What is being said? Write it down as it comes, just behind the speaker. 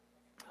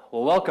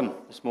Well, welcome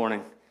this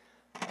morning.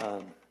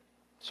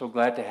 So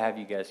glad to have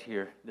you guys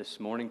here this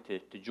morning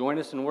to join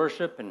us in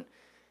worship and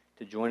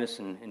to join us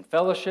in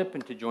fellowship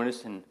and to join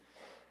us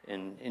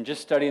in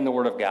just studying the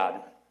Word of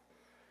God.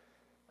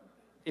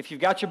 If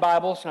you've got your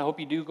Bibles, and I hope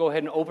you do, go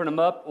ahead and open them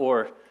up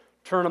or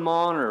turn them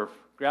on or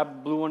grab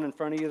the blue one in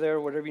front of you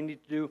there, whatever you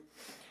need to do.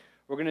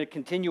 We're going to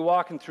continue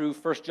walking through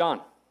 1 John.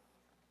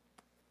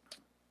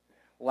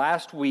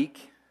 Last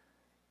week,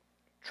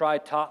 Troy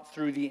taught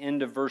through the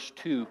end of verse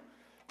 2,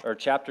 or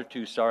chapter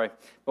 2, sorry.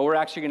 But we're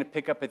actually going to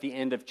pick up at the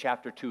end of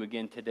chapter 2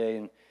 again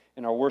today.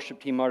 And our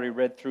worship team already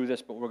read through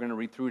this, but we're going to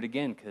read through it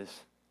again because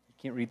you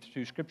can't read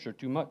through Scripture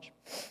too much.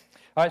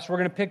 All right, so we're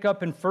going to pick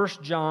up in 1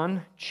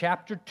 John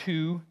chapter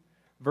 2,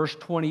 verse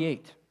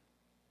 28.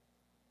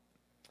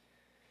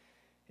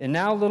 And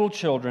now, little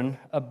children,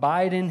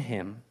 abide in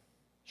him,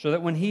 so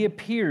that when he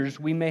appears,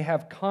 we may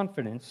have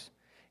confidence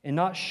and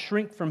not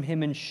shrink from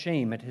him in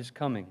shame at his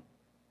coming.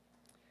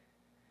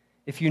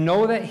 If you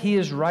know that he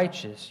is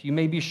righteous, you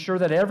may be sure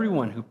that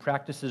everyone who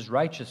practices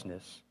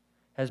righteousness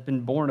has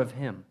been born of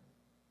him.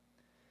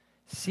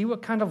 See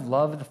what kind of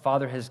love the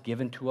Father has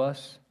given to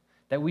us,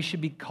 that we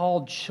should be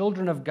called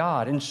children of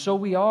God, and so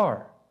we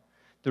are.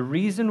 The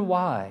reason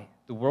why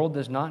the world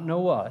does not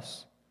know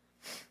us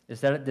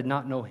is that it did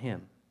not know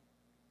him.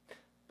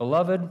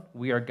 Beloved,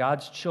 we are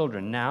God's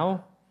children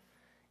now,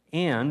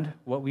 and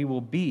what we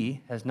will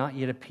be has not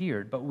yet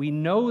appeared. But we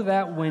know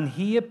that when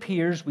he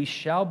appears, we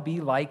shall be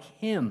like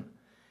him,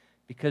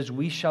 because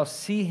we shall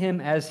see him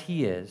as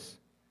he is.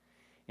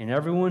 And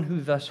everyone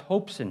who thus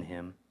hopes in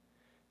him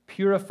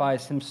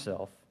purifies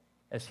himself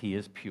as he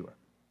is pure.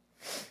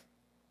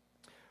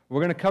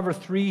 We're going to cover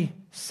 3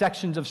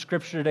 sections of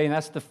Scripture today, and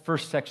that's the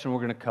first section we're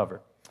going to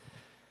cover.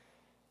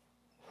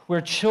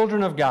 We're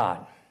children of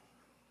God.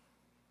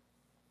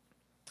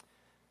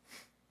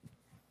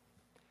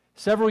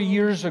 Several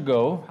years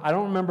ago, I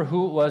don't remember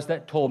who it was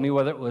that told me,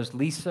 whether it was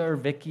Lisa or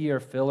Vicky or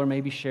Phil or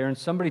maybe Sharon,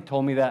 somebody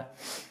told me that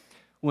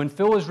when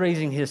Phil was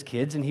raising his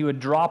kids and he would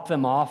drop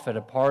them off at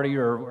a party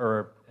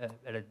or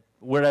at a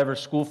whatever,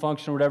 school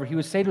function or whatever, he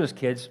would say to his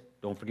kids,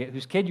 don't forget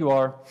whose kid you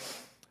are,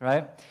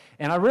 right?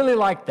 And I really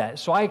liked that,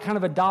 so I kind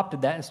of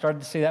adopted that and started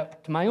to say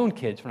that to my own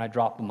kids when I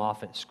dropped them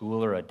off at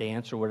school or a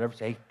dance or whatever,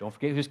 say, hey, don't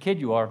forget whose kid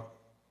you are.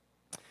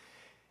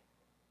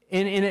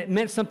 And it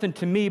meant something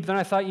to me, but then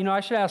I thought, I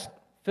should ask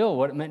Phil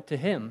what it meant to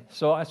him.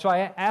 So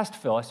I asked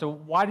Phil, I said,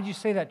 why did you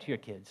say that to your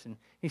kids? And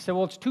he said,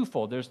 well, it's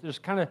twofold. There's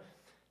kind of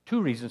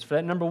 2 reasons for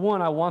that. Number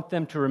one, I want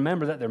them to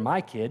remember that they're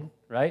my kid,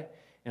 right?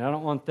 And I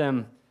don't want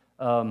them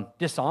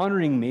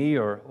dishonoring me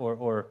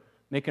or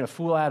making a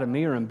fool out of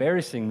me or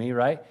embarrassing me,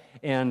 right?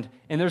 And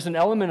there's an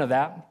element of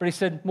that. But he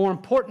said, more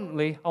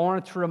importantly, I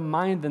wanted to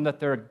remind them that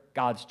they're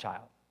God's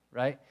child,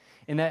 right?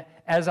 And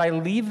that as I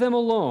leave them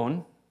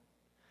alone,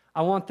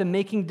 I want them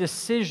making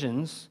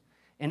decisions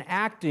and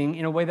acting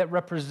in a way that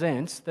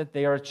represents that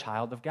they are a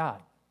child of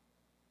God.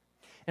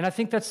 And I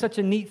think that's such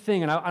a neat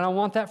thing, and I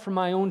want that for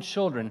my own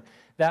children,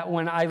 that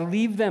when I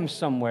leave them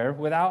somewhere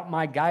without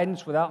my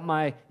guidance, without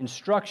my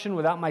instruction,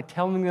 without my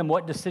telling them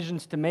what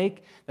decisions to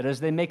make, that as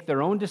they make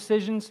their own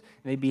decisions,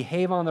 and they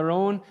behave on their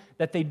own,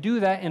 that they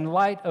do that in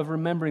light of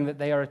remembering that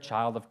they are a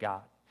child of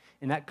God.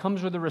 And that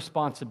comes with a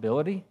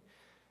responsibility,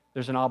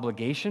 there's an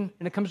obligation,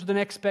 and it comes with an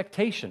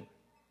expectation.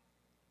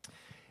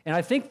 And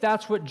I think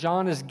that's what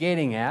John is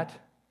getting at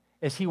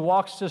as he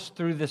walks us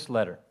through this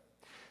letter.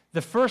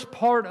 The first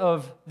part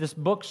of this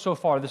book so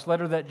far, this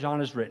letter that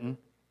John has written,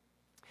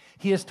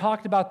 he has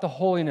talked about the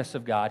holiness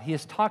of God. He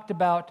has talked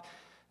about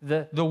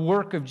the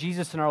work of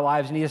Jesus in our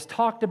lives, and he has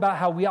talked about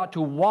how we ought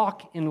to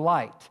walk in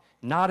light,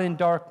 not in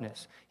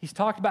darkness. He's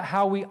talked about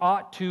how we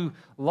ought to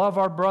love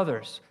our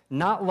brothers,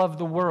 not love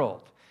the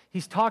world.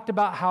 He's talked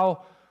about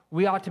how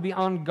we ought to be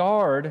on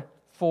guard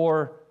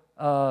for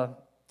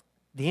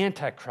the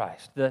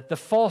Antichrist, the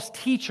false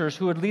teachers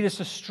who would lead us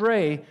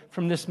astray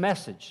from this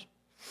message.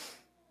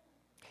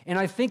 And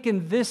I think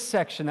in this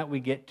section that we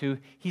get to,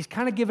 he's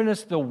kind of given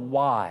us the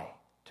why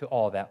to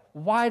all that.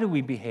 Why do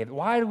we behave?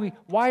 Why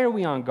are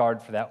we on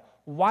guard for that?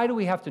 Why do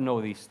we have to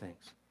know these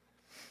things?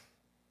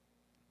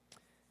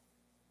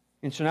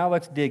 And so now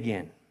let's dig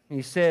in.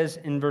 He says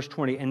in verse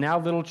 20, and now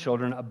little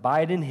children,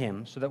 abide in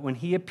him, so that when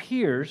he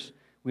appears,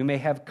 we may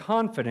have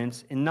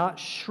confidence and not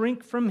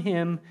shrink from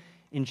him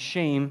in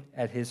shame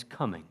at his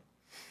coming.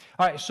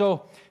 All right,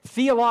 so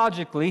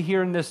theologically,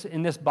 here in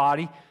this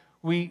body,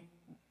 we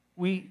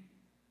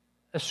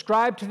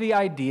ascribe to the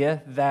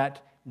idea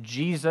that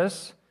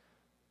Jesus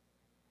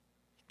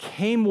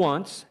came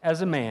once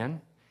as a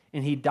man,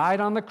 and he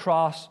died on the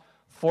cross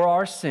for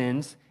our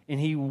sins, and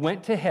he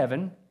went to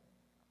heaven,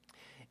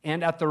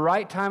 and at the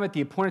right time, at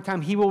the appointed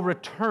time, he will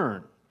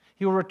return.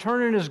 He will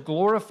return in his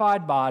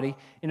glorified body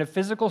in a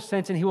physical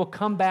sense, and he will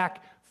come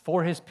back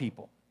for his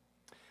people.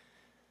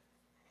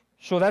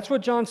 So that's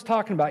what John's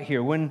talking about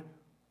here, when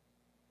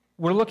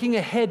we're looking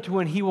ahead to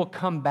when he will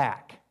come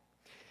back.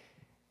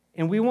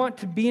 And we want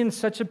to be in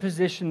such a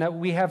position that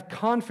we have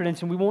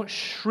confidence and we won't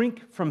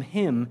shrink from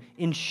him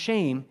in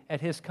shame at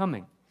his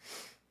coming.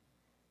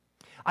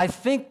 I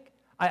think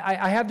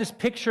I have this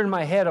picture in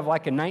my head of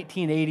like a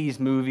 1980s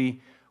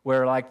movie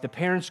where like the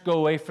parents go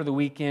away for the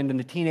weekend and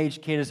the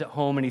teenage kid is at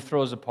home and he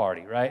throws a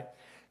party, right?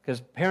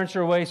 Because parents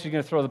are away, so you're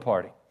going to throw the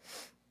party.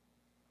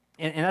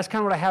 And that's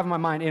kind of what I have in my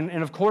mind.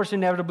 And of course,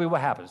 inevitably,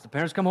 what happens? The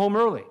parents come home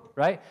early,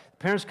 right? The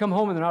parents come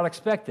home and they're not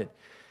expected.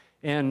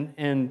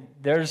 And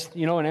there's,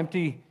 an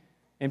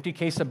empty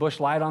case of Busch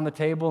Light on the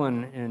table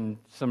and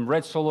some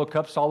red Solo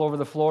cups all over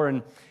the floor.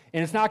 And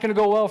it's not going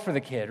to go well for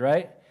the kid,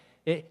 right?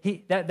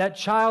 That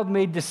child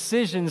made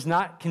decisions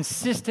not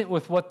consistent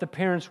with what the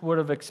parents would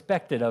have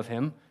expected of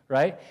him,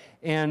 right?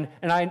 And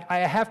I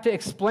have to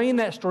explain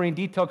that story in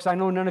detail because I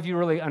know none of you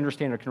really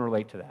understand or can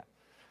relate to that.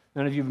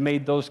 None of you have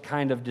made those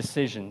kind of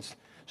decisions.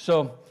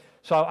 So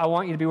I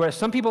want you to be aware.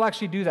 Some people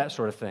actually do that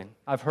sort of thing.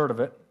 I've heard of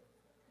it.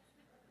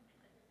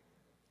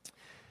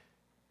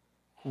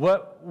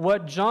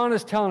 What John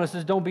is telling us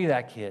is don't be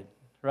that kid,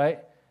 right?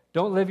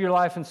 Don't live your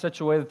life in such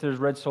a way that there's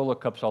red Solo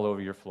cups all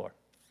over your floor.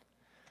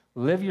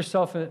 Live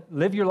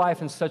your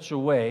life in such a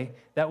way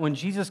that when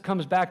Jesus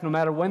comes back, no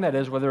matter when that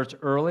is, whether it's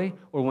early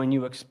or when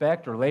you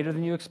expect or later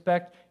than you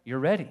expect, you're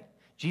ready.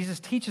 Jesus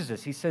teaches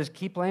us. He says,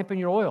 keep lamp in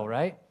your oil,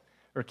 right?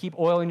 Or keep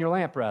oil in your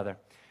lamp, rather.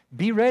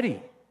 Be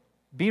ready.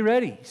 Be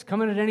ready. He's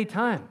coming at any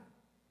time.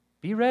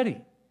 Be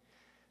ready.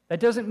 That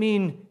doesn't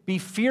mean be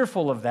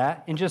fearful of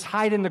that and just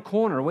hide in the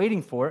corner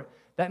waiting for it.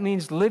 That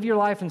means live your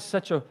life in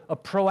such a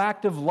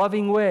proactive,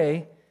 loving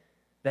way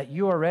that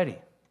you are ready.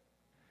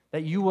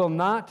 That you will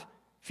not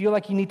feel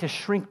like you need to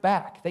shrink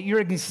back. That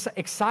you're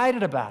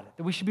excited about it.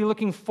 That we should be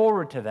looking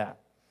forward to that.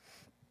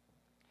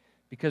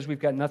 Because we've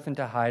got nothing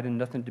to hide and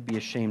nothing to be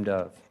ashamed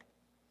of.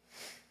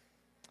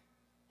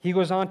 He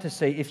goes on to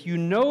say, if you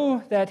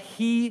know that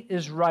he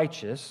is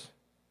righteous,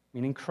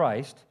 meaning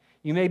Christ,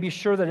 you may be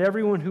sure that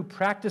everyone who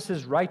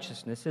practices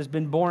righteousness has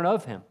been born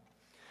of him.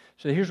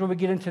 So here's where we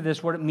get into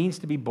this, what it means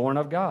to be born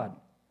of God.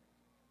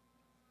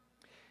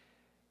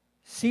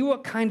 See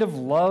what kind of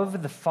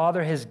love the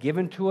Father has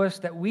given to us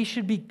that we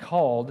should be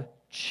called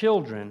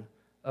children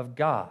of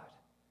God.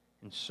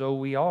 And so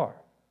we are.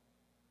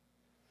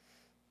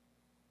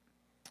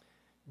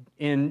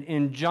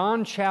 In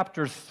John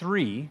chapter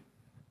 3,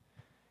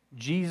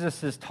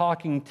 Jesus is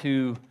talking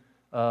to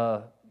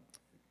the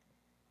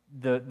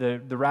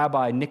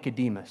rabbi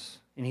Nicodemus,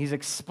 and he's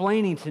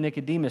explaining to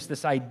Nicodemus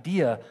this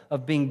idea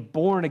of being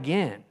born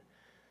again,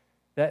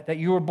 that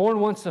you were born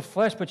once of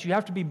flesh, but you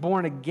have to be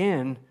born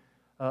again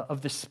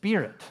of the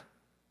Spirit.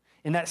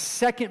 And that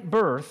second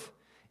birth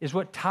is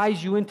what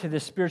ties you into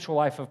this spiritual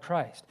life of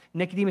Christ.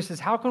 Nicodemus says,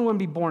 how can one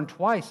be born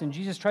twice? And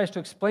Jesus tries to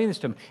explain this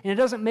to him, and it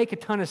doesn't make a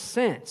ton of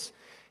sense.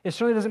 It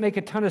certainly doesn't make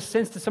a ton of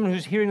sense to someone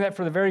who's hearing that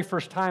for the very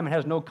first time and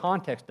has no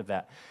context of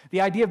that.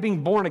 The idea of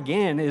being born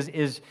again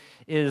is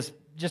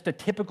just a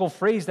typical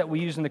phrase that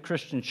we use in the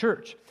Christian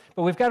church.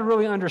 But we've got to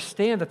really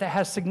understand that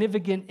has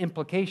significant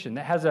implication,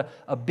 that has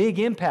a big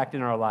impact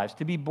in our lives,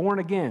 to be born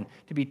again,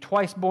 to be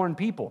twice born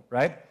people,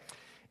 right?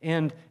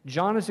 And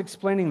John is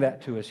explaining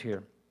that to us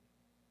here.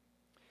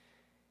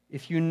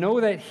 If you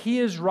know that he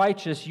is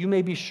righteous, you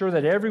may be sure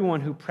that everyone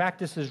who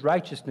practices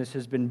righteousness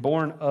has been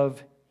born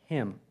of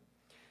him.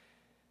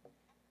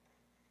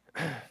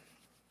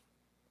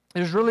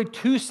 There's really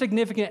two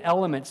significant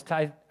elements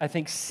to, I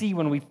think, see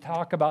when we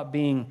talk about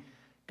being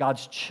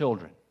God's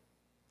children.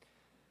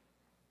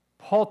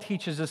 Paul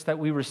teaches us that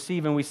we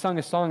receive, and we sung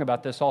a song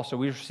about this also,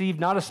 we receive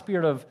not a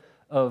spirit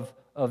of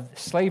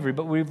slavery,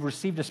 but we've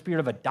received a spirit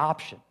of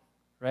adoption,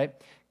 right?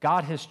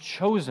 God has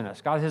chosen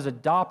us. God has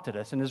adopted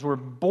us. And as we're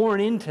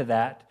born into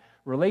that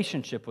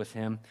relationship with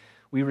him,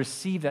 we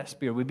receive that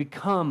spirit. We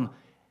become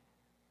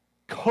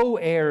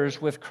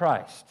co-heirs with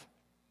Christ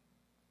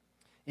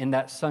in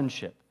that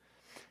sonship.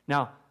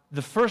 Now,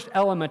 the first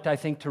element, I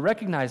think, to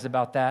recognize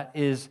about that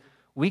is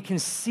we can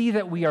see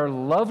that we are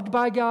loved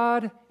by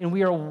God and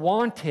we are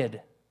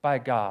wanted by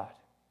God.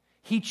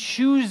 He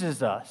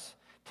chooses us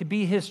to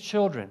be his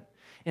children.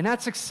 And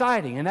that's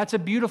exciting, and that's a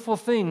beautiful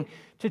thing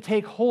to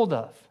take hold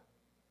of.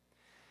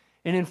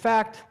 And in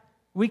fact,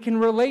 we can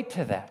relate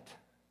to that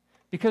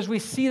because we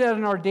see that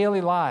in our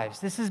daily lives.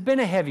 This has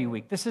been a heavy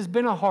week. This has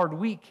been a hard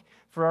week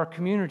for our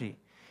community.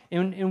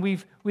 And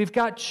we've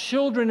got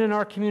children in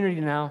our community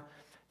now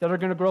that are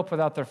going to grow up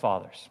without their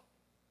fathers.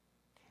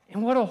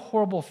 And what a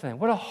horrible thing.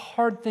 What a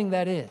hard thing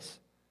that is.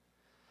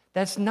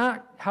 That's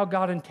not how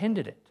God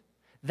intended it.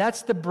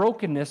 That's the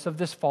brokenness of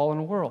this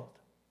fallen world.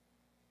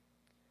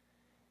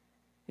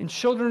 And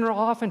children are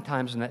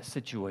oftentimes in that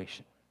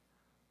situation.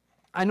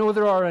 I know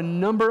there are a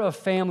number of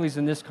families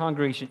in this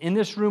congregation, in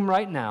this room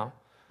right now,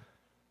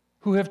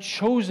 who have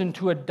chosen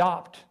to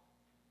adopt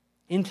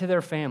into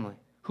their family,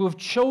 who have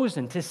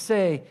chosen to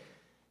say,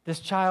 this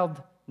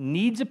child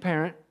needs a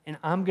parent, and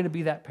I'm going to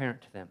be that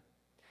parent to them.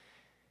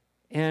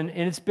 And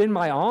it's been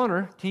my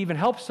honor to even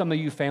help some of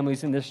you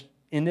families in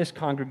this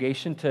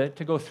congregation to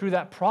go through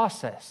that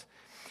process.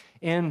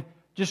 And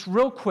just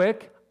real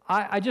quick,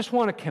 I just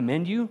want to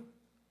commend you.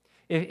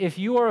 If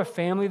you are a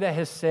family that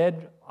has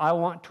said, I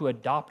want to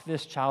adopt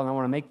this child, and I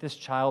want to make this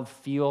child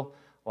feel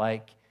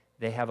like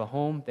they have a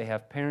home, they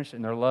have parents,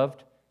 and they're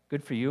loved,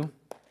 good for you.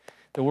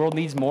 The world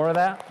needs more of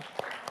that.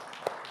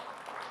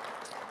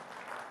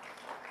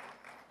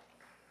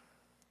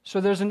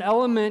 So there's an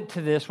element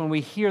to this when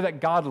we hear that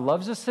God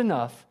loves us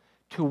enough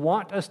to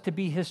want us to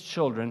be his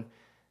children,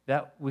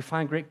 that we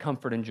find great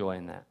comfort and joy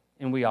in that,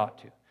 and we ought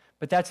to.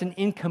 But that's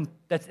incomplete.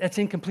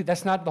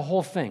 That's not the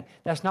whole thing.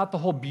 That's not the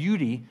whole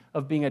beauty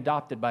of being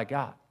adopted by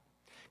God.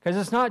 Because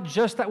it's not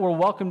just that we're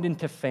welcomed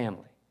into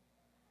family.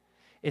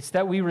 It's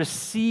that we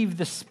receive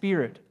the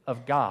Spirit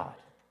of God.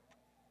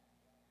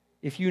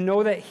 If you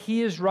know that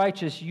he is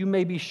righteous, you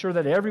may be sure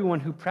that everyone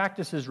who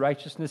practices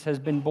righteousness has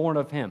been born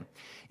of him.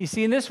 You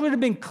see, and this would have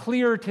been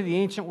clearer to the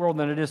ancient world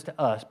than it is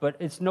to us, but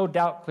it's no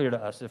doubt clear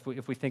to us if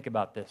we think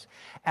about this.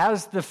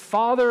 As the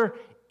Father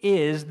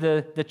is,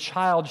 the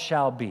child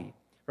shall be,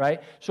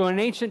 right? So in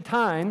ancient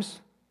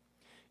times,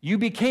 you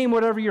became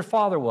whatever your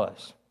father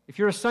was. If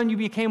you're a son, you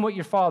became what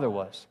your father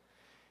was.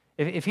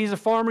 If he's a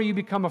farmer, you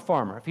become a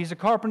farmer. If he's a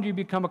carpenter, you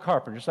become a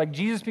carpenter. Just like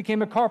Jesus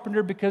became a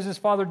carpenter because his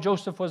father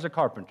Joseph was a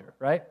carpenter,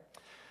 right?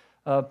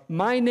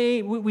 My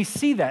name, we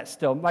see that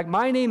still. Like,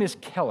 my name is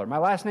Keller. My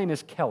last name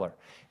is Keller.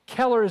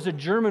 Keller is a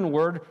German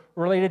word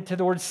related to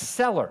the word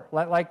cellar,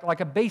 like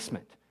a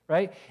basement,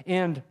 right?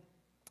 And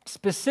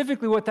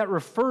specifically what that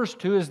refers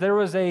to is there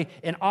was an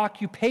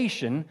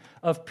occupation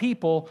of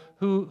people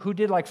who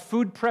did like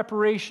food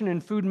preparation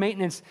and food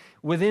maintenance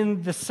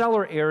within the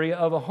cellar area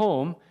of a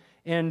home.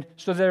 And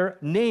so their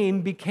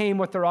name became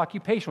what their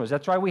occupation was.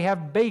 That's why we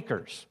have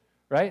bakers,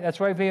 right? That's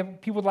why we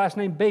have people with the last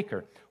name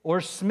Baker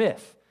or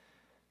Smith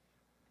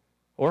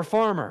or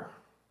farmer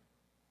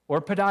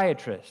or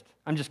podiatrist.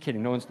 I'm just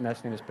kidding. No one's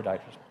last name is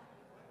podiatrist.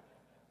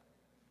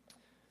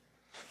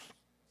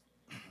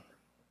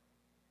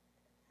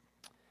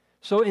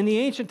 So in the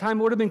ancient time,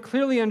 it would have been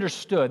clearly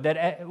understood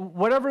that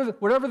whatever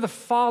the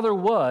father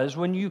was,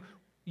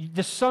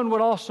 the son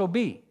would also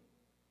be,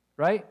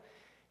 right?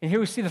 And here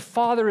we see the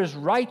Father is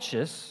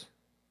righteous,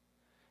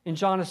 and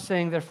John is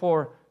saying,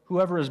 therefore,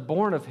 whoever is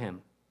born of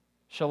him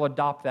shall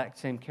adopt that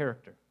same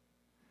character.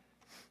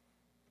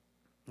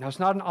 Now, it's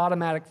not an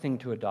automatic thing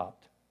to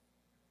adopt.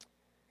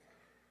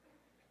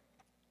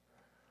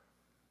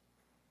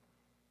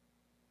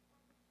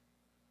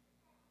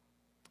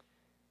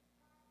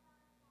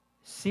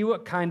 See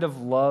what kind of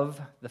love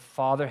the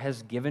Father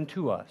has given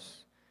to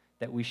us,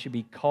 that we should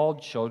be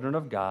called children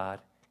of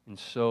God, and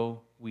so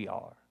we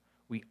are.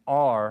 We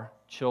are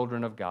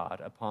children of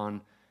God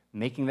upon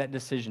making that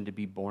decision to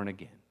be born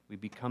again. We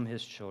become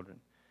his children.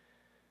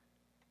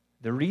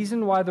 The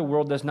reason why the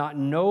world does not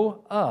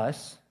know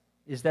us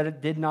is that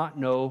it did not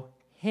know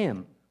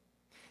him.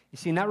 You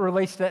see, and that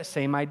relates to that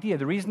same idea.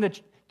 The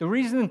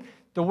reason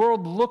the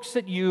world looks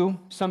at you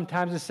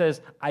sometimes and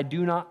says, I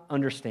do not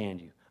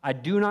understand you. I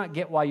do not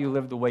get why you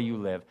live the way you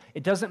live.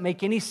 It doesn't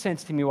make any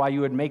sense to me why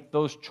you would make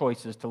those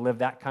choices to live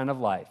that kind of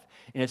life.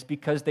 And it's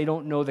because they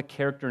don't know the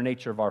character and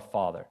nature of our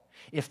Father.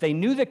 If they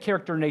knew the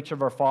character and nature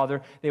of our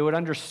Father, they would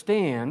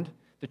understand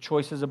the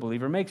choices a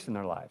believer makes in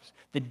their lives,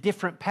 the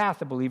different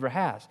path a believer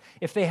has.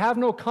 If they have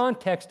no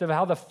context of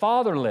how the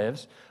Father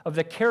lives, of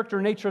the character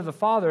and nature of the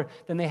Father,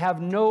 then they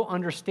have no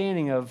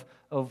understanding of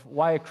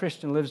why a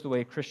Christian lives the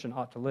way a Christian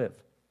ought to live.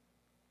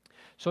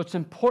 So it's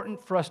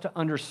important for us to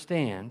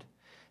understand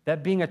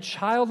that being a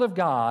child of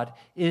God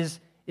is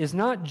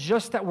not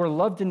just that we're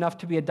loved enough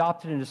to be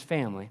adopted in his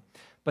family,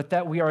 but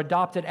that we are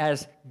adopted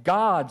as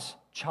God's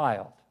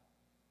child.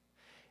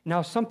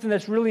 Now, something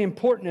that's really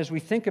important as we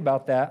think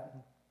about that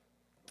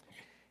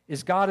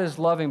is God is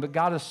loving, but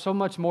God is so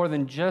much more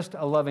than just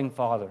a loving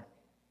Father.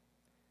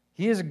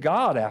 He is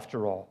God,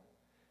 after all.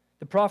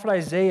 The prophet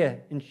Isaiah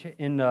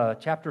in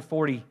chapter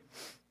 40,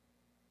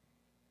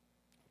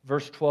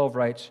 verse 12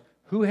 writes,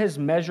 "Who has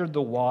measured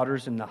the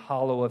waters in the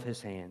hollow of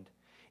his hand,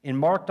 and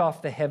marked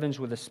off the heavens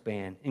with a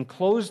span,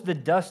 enclosed the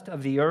dust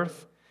of the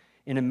earth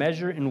in a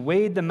measure, and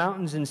weighed the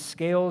mountains in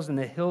scales and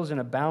the hills in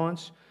a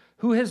balance?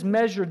 Who has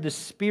measured the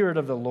Spirit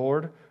of the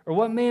Lord? Or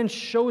what man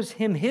shows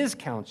him his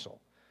counsel?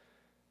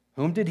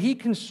 Whom did he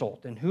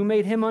consult, and who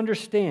made him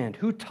understand?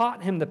 Who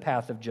taught him the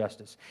path of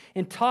justice,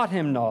 and taught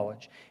him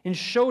knowledge, and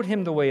showed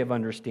him the way of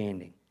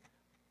understanding?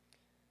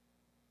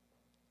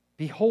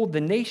 Behold,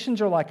 the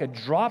nations are like a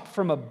drop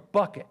from a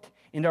bucket,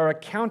 and are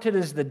accounted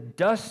as the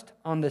dust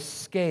on the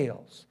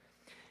scales.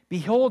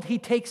 Behold, he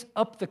takes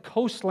up the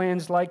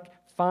coastlands like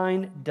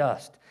fine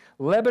dust.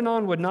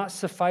 Lebanon would not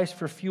suffice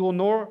for fuel,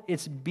 nor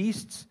its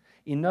beasts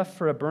enough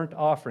for a burnt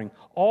offering.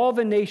 All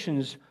the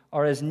nations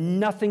are as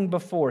nothing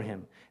before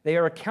him. They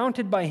are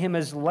accounted by him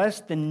as less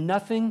than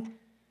nothing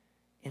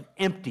and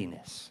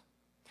emptiness."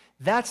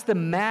 That's the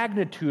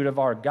magnitude of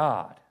our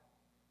God.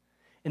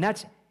 And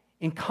that's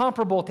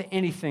incomparable to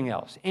anything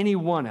else,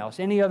 anyone else,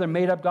 any other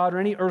made-up God or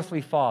any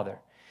earthly father.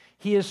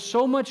 He is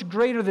so much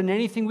greater than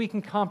anything we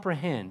can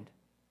comprehend.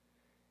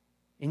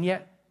 And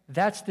yet,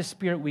 that's the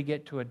Spirit we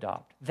get to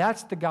adopt.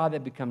 That's the God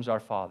that becomes our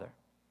Father.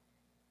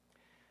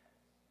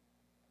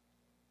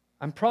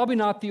 I'm probably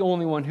not the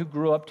only one who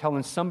grew up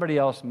telling somebody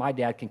else, my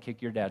dad can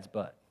kick your dad's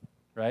butt,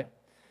 right?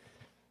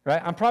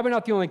 Right? I'm probably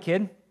not the only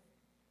kid.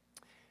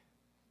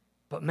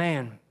 But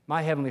man,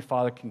 my Heavenly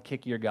Father can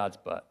kick your God's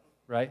butt,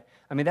 right?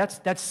 I mean,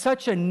 that's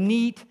such a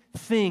neat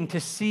thing to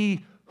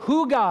see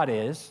who God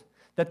is,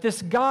 that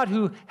this God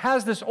who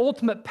has this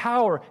ultimate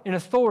power and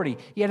authority,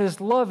 yet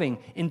is loving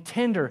and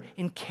tender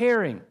and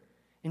caring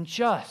and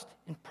just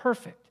and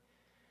perfect.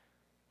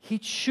 He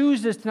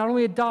chooses to not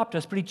only adopt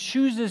us, but he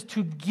chooses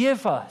to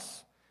give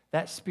us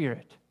that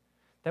Spirit,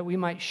 that we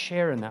might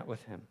share in that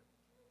with him.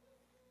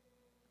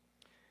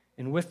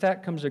 And with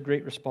that comes a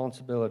great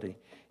responsibility.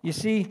 You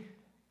see,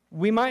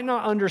 we might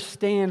not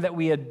understand that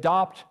we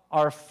adopt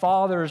our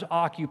father's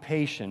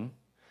occupation,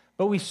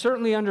 but we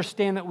certainly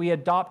understand that we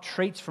adopt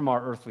traits from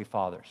our earthly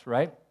fathers,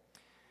 right?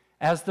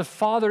 As the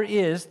Father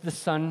is, the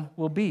Son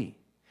will be.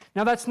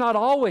 Now, that's not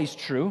always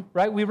true,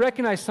 right? We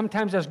recognize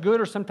sometimes as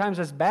good or sometimes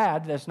as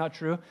bad. That's not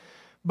true.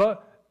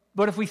 But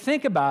if we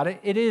think about it,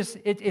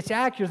 it's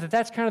accurate that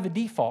that's kind of the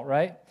default,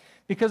 right?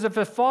 Because if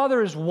a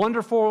father is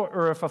wonderful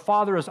or if a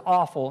father is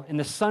awful and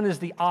the son is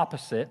the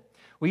opposite,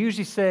 we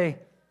usually say,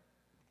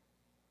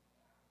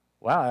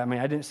 wow, I mean,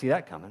 I didn't see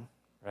that coming,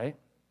 right?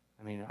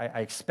 I mean, I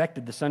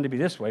expected the son to be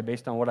this way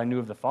based on what I knew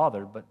of the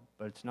father, but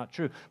it's not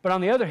true. But on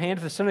the other hand,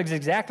 if the son is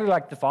exactly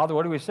like the father,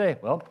 what do we say?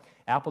 Well,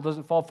 apple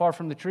doesn't fall far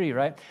from the tree,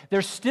 right?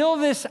 There's still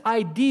this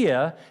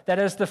idea that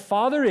as the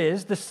father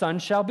is, the son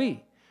shall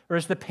be, or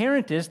as the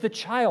parent is, the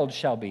child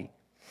shall be.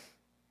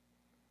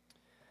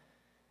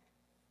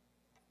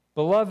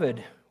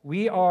 Beloved,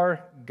 we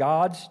are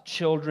God's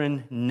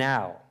children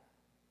now,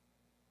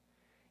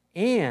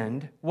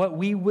 and what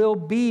we will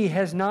be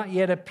has not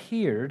yet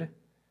appeared,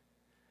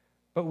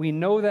 but we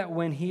know that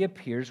when he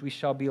appears, we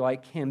shall be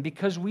like him,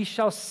 because we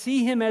shall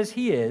see him as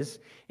he is,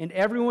 and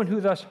everyone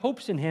who thus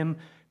hopes in him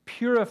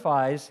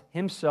purifies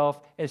himself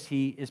as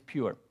he is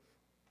pure.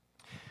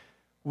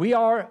 We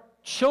are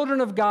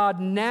children of God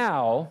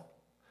now,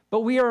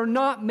 but we are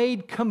not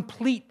made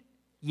complete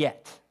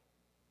yet.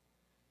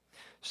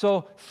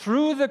 So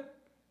through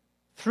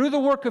the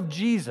work of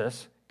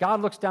Jesus,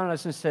 God looks down at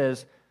us and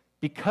says,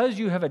 because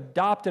you have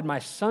adopted my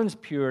son's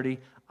purity,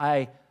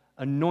 I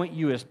anoint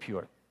you as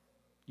pure.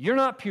 You're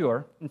not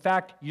pure. In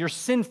fact, you're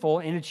sinful,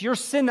 and it's your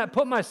sin that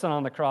put my son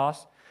on the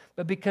cross.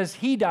 But because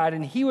he died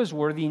and he was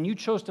worthy and you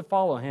chose to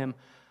follow him,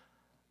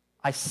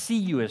 I see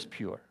you as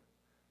pure.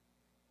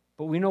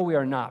 But we know we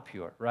are not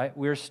pure, right?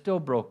 We are still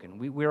broken.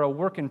 We're a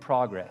work in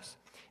progress.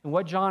 And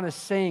what John is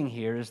saying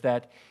here is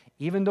that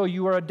even though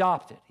you are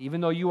adopted,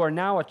 even though you are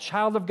now a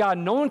child of God,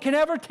 no one can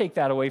ever take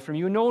that away from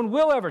you. No one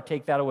will ever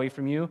take that away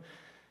from you.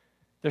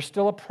 There's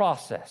still a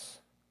process.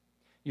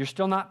 You're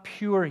still not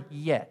pure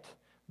yet.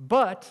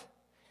 But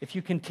if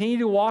you continue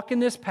to walk in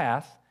this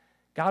path,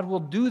 God will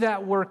do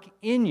that work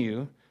in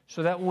you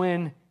so that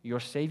when your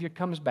Savior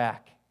comes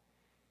back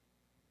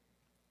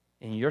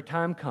and your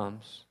time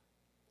comes,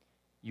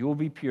 you will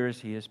be pure as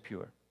he is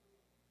pure.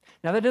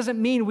 Now, that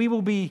doesn't mean we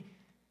will be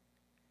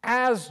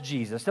as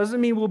Jesus. Doesn't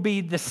mean we'll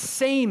be the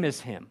same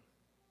as him.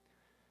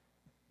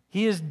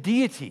 He is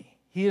deity.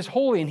 He is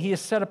holy and he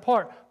is set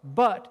apart.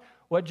 But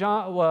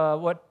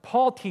what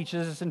Paul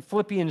teaches us in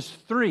Philippians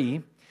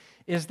 3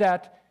 is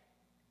that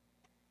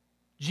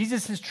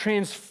Jesus is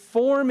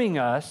transforming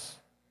us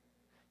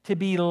to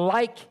be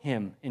like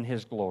him in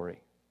his glory.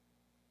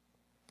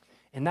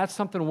 And that's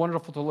something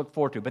wonderful to look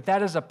forward to. But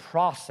that is a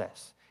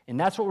process. And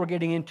that's what we're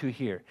getting into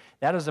here.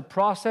 That is a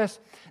process.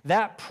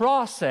 That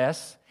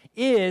process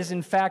is,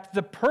 in fact,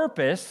 the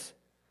purpose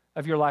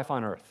of your life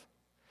on earth.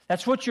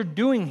 That's what you're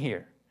doing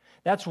here.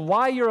 That's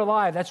why you're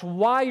alive. That's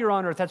why you're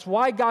on earth. That's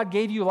why God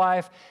gave you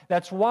life.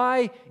 That's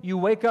why you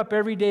wake up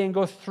every day and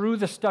go through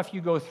the stuff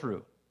you go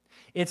through.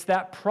 It's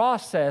that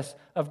process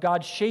of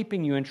God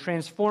shaping you and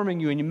transforming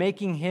you and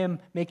making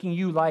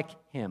you like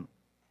him.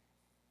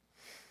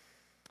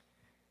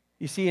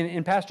 You see,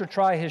 and Pastor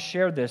Tri has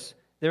shared this,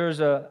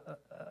 the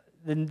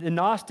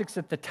Gnostics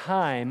at the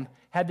time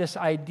had this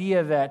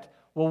idea that,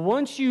 well,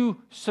 once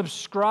you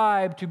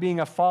subscribe to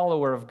being a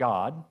follower of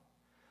God,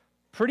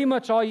 pretty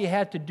much all you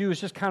had to do is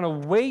just kind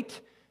of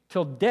wait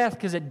till death,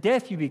 because at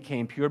death you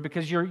became pure,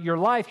 because your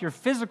life, your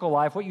physical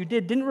life, what you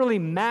did didn't really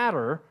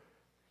matter.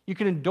 You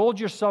can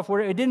indulge yourself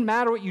where it didn't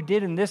matter what you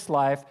did in this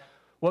life.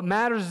 What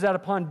matters is that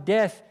upon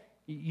death,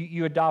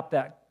 you adopt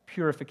that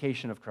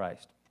purification of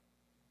Christ.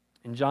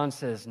 And John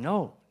says,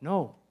 no.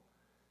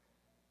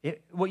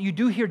 What you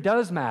do here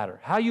does matter.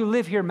 How you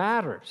live here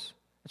matters.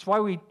 That's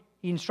why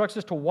he instructs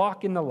us to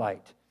walk in the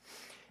light.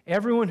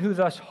 Everyone who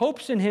thus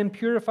hopes in him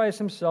purifies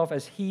himself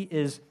as he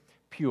is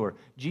pure.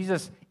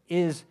 Jesus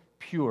is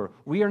pure.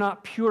 We are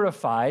not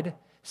purified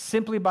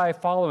simply by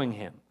following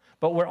him,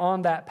 but we're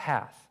on that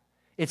path.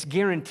 It's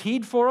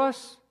guaranteed for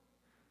us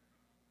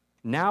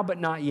now, but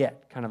not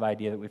yet, kind of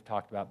idea that we've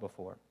talked about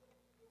before.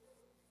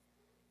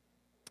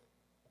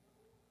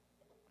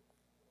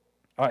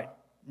 All right,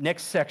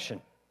 next section,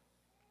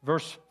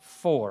 verse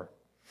 4.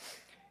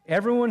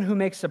 Everyone who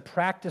makes a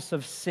practice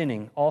of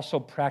sinning also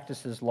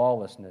practices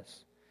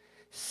lawlessness.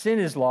 Sin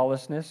is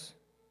lawlessness.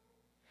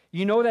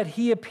 You know that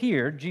he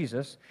appeared,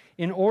 Jesus,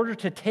 in order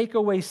to take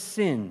away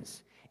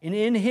sins, and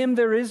in him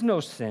there is no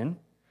sin.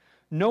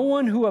 No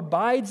one who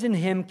abides in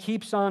him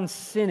keeps on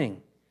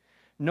sinning.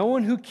 No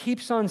one who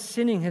keeps on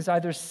sinning has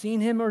either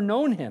seen him or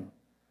known him.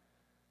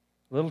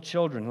 Little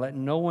children, let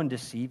no one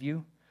deceive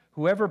you.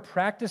 Whoever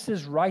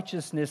practices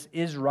righteousness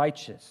is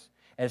righteous,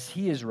 as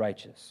he is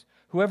righteous.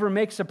 Whoever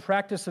makes a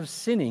practice of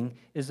sinning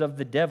is of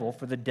the devil,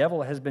 for the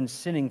devil has been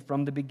sinning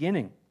from the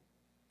beginning.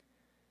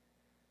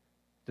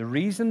 The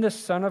reason the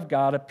Son of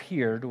God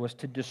appeared was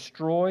to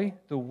destroy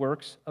the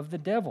works of the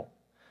devil.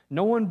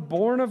 No one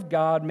born of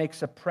God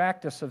makes a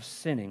practice of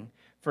sinning,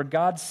 for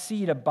God's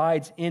seed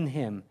abides in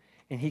him,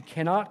 and he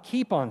cannot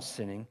keep on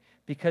sinning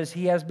because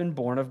he has been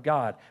born of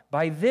God.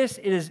 By this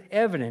it is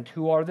evident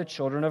who are the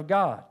children of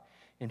God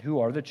and who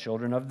are the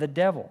children of the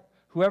devil.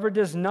 Whoever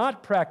does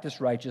not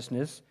practice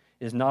righteousness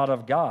is not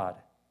of God,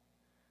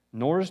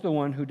 nor is the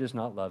one who does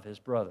not love his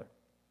brother.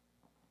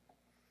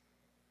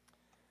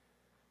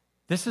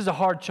 This is a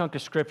hard chunk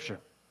of Scripture.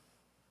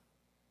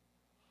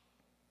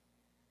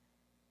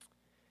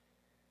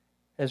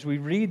 As we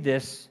read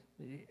this,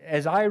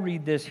 as I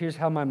read this, here's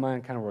how my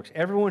mind kind of works.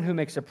 Everyone who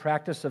makes a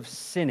practice of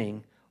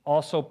sinning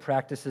also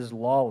practices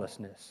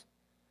lawlessness.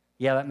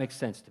 Yeah, that makes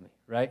sense to me,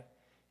 right?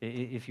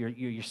 If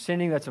you're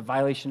sinning, that's a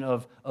violation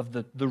of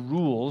the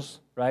rules,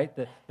 right?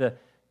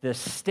 The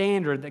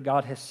standard that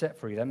God has set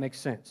for you. That makes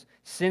sense.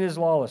 Sin is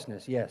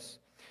lawlessness, yes.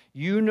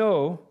 You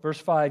know, verse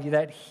 5,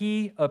 that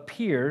he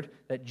appeared,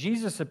 that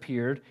Jesus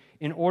appeared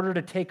in order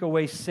to take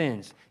away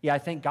sins. Yeah, I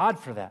thank God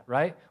for that,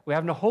 right? We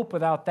have no hope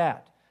without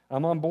that.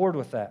 I'm on board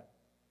with that.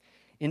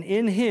 And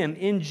in him,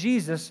 in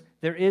Jesus,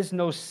 there is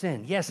no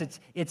sin. Yes,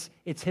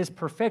 it's his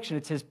perfection,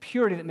 it's his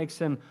purity that makes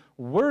him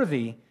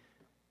worthy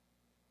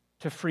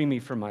to free me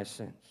from my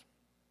sins.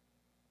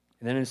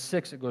 And then in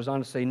 6, it goes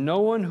on to say, no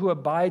one who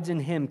abides in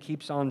him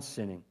keeps on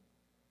sinning.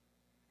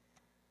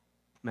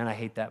 Man, I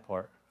hate that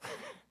part.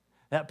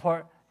 That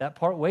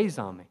part weighs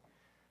on me.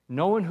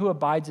 No one who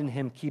abides in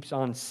him keeps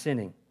on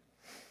sinning.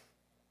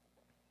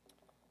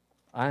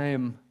 I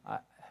am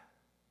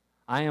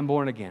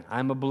born again. I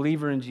am a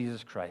believer in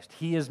Jesus Christ.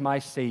 He is my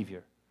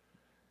Savior.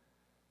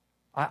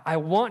 I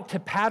want to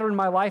pattern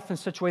my life in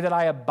such a way that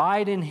I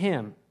abide in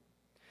him.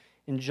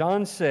 And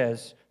John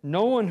says,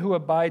 no one who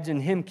abides in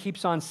him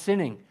keeps on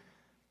sinning.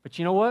 But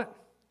you know what?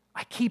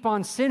 I keep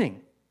on sinning.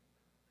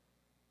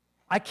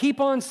 I keep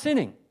on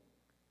sinning.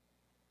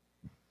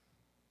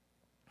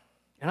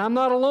 And I'm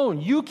not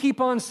alone. You keep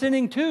on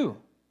sinning too.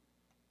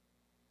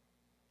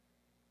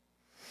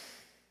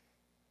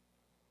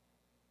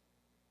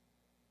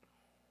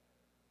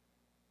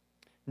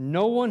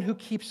 No one who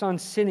keeps on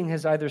sinning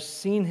has either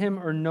seen him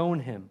or known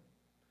him.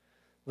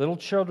 Little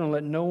children,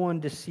 let no one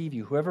deceive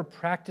you. Whoever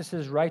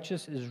practices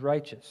righteous is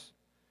righteous,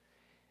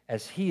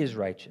 as he is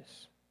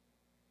righteous.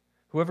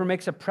 Whoever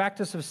makes a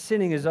practice of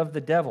sinning is of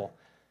the devil.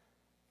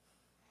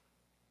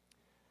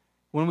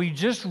 When we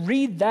just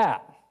read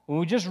that, when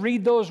we just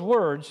read those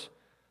words,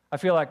 I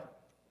feel like,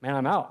 man,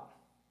 I'm out.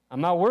 I'm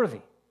not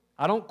worthy.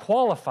 I don't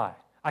qualify.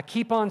 I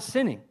keep on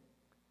sinning.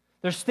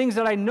 There's things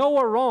that I know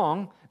are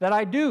wrong that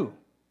I do.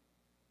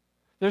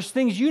 There's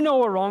things you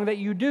know are wrong that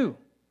you do.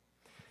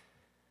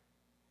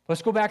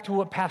 Let's go back to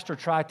what Pastor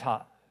Tri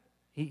taught.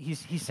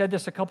 He said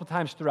this a couple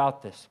times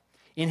throughout this.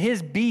 In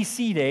his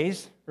BC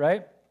days,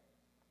 right,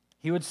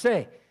 he would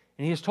say,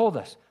 and he has told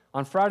us,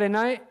 on Friday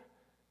night,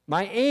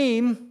 my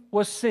aim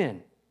was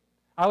sin.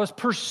 I was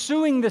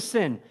pursuing the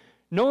sin,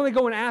 not only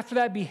going after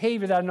that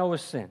behavior that I know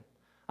is sin.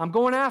 I'm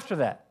going after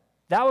that.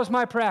 That was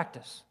my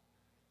practice.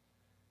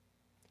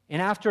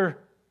 And after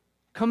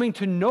coming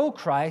to know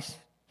Christ,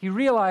 he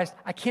realized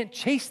I can't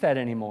chase that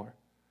anymore.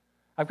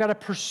 I've got to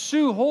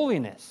pursue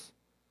holiness.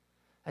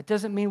 That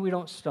doesn't mean we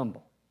don't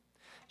stumble.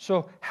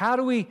 So how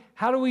do we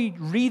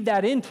read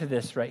that into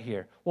this right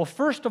here? Well,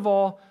 first of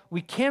all,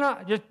 we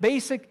cannot, just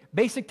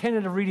basic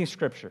tenet of reading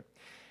Scripture.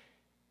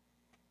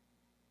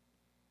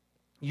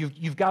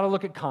 You've got to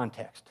look at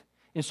context.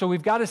 And so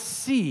we've got to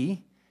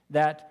see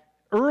that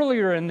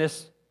earlier in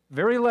this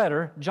very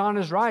letter, John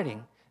is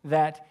writing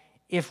that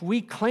if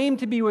we claim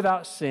to be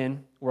without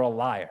sin, we're a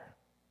liar,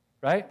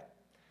 right?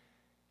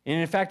 And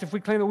in fact, if we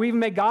claim that we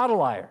even make God a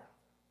liar,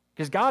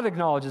 because God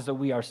acknowledges that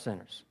we are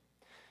sinners.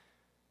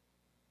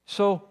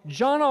 So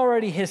John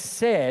already has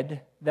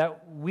said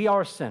that we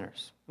are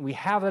sinners. We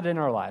have it in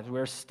our lives. We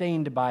are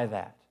stained by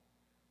that.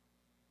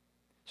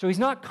 So he's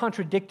not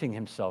contradicting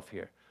himself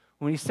here.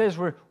 When he says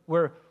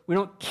we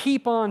don't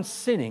keep on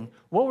sinning,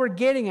 what we're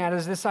getting at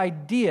is this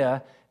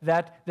idea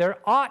that there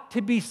ought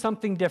to be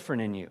something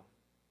different in you.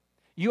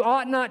 You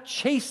ought not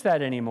chase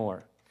that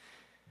anymore.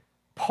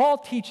 Paul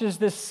teaches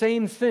this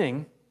same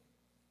thing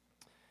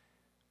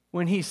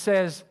when he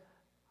says,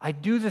 I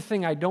do the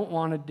thing I don't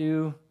want to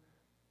do,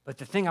 but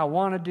the thing I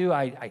want to do,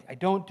 I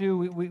don't do.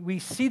 We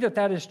see that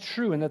that is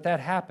true and that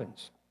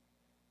happens.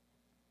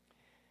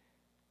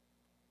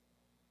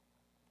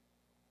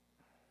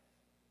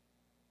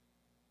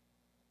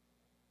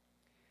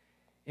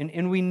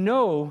 And we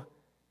know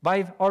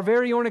by our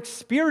very own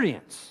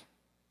experience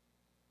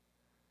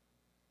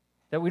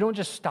that we don't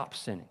just stop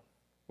sinning.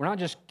 We're not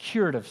just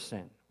cured of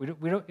sin.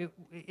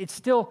 It's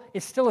still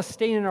a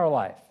stain in our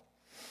life.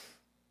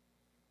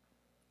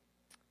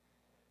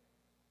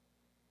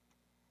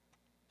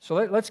 So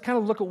let's kind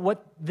of look at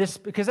what this,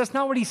 because that's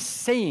not what he's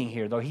saying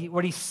here, though.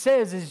 What he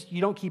says is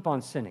you don't keep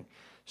on sinning.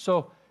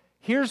 So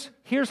here's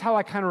how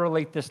I kind of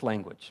relate this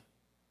language.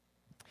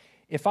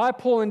 If I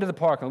pull into the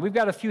parking lot, we've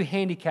got a few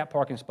handicap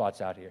parking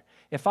spots out here.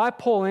 If I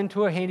pull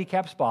into a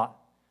handicap spot,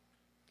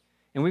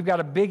 and we've got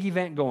a big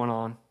event going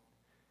on,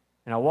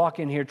 and I walk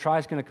in here,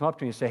 Try's going to come up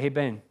to me and say, hey,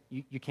 Ben,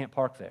 you can't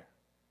park there.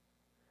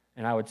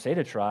 And I would say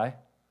to Try,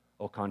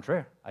 au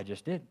contraire, I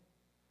just did,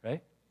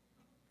 right?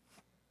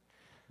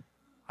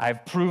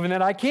 I've proven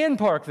that I can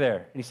park there.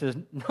 And he says,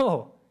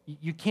 no,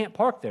 you can't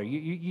park there.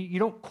 You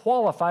don't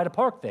qualify to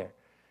park there.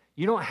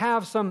 You don't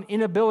have some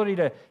inability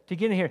to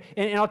get in here.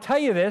 And I'll tell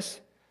you this,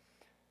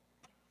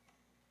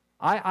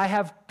 I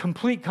have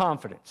complete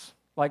confidence.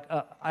 Like,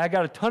 I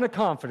got a ton of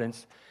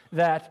confidence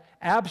that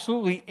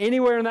absolutely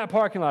anywhere in that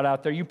parking lot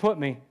out there you put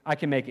me, I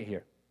can make it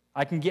here.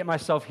 I can get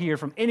myself here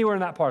from anywhere in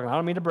that parking lot. I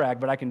don't mean to brag,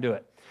 but I can do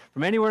it.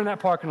 From anywhere in that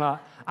parking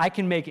lot, I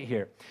can make it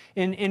here.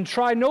 And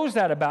Try knows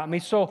that about me,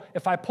 so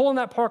if I pull in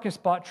that parking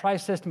spot, Try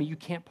says to me, you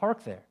can't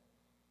park there.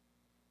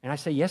 And I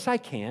say, yes, I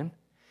can.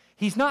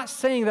 He's not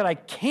saying that I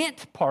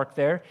can't park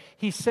there.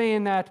 He's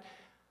saying that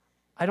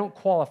I don't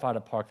qualify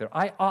to park there.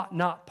 I ought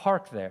not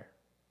park there.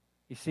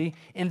 You see?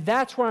 And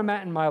that's where I'm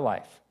at in my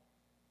life,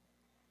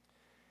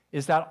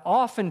 is that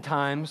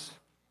oftentimes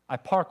I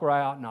park where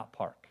I ought not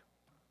park.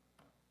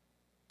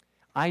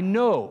 I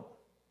know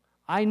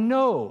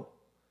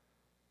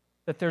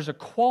that there's a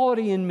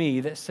quality in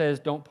me that says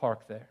don't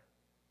park there.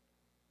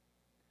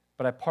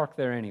 But I park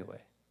there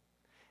anyway.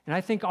 And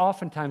I think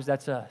oftentimes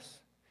that's us,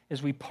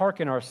 is we park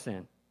in our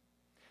sin.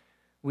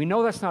 We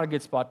know that's not a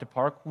good spot to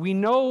park. We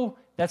know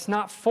that's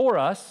not for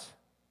us,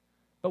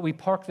 but we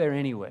park there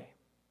anyway.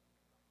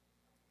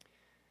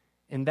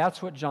 And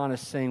that's what John is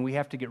saying we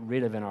have to get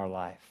rid of in our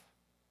life.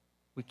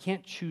 We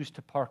can't choose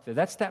to park there.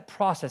 That's that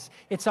process.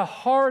 It's a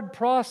hard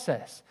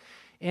process.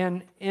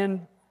 And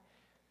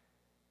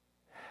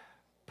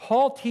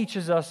Paul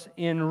teaches us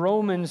in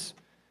Romans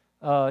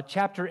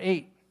chapter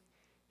 8,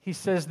 he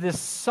says this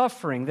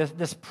suffering,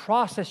 this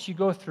process you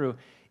go through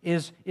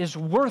is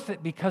worth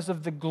it because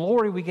of the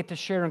glory we get to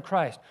share in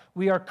Christ.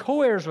 We are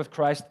co-heirs with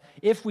Christ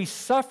if we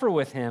suffer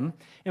with him,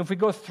 and if we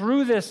go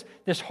through this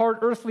hard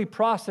earthly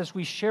process,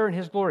 we share in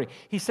his glory.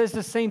 He says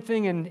the same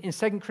thing in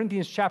 2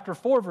 Corinthians chapter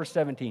 4, verse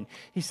 17.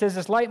 He says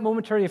this light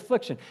momentary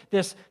affliction,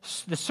 the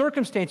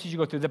circumstances you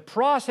go through, the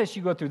process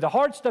you go through, the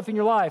hard stuff in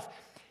your life,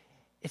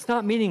 it's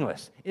not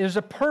meaningless. There's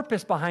a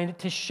purpose behind it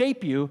to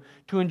shape you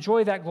to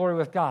enjoy that glory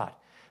with God.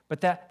 But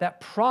that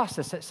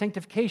process, that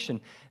sanctification,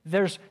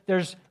 there's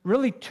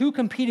really two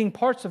competing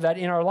parts of that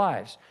in our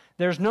lives.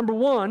 There's number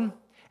one,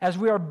 as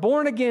we are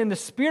born again, the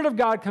Spirit of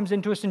God comes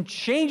into us and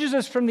changes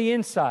us from the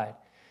inside.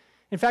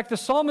 In fact, the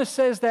psalmist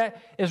says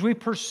that as we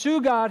pursue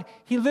God,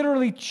 he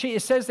literally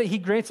it says that he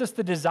grants us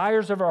the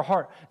desires of our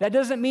heart. That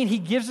doesn't mean he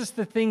gives us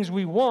the things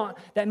we want.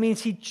 That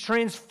means he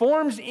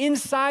transforms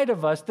inside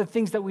of us the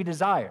things that we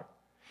desire.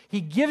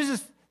 He gives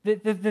us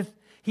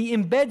he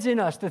embeds in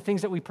us the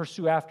things that we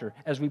pursue after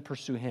as we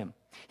pursue him.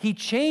 He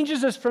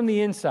changes us from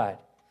the inside.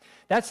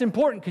 That's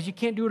important because you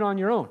can't do it on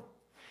your own.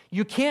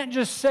 You can't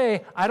just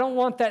say, I don't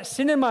want that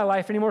sin in my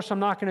life anymore, so I'm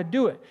not going to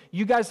do it.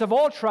 You guys have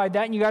all tried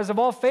that, and you guys have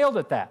all failed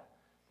at that.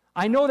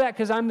 I know that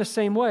because I'm the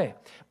same way.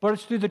 But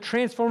it's through the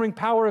transforming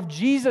power of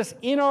Jesus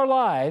in our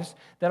lives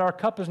that our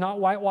cup is not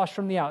whitewashed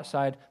from the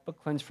outside,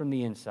 but cleansed from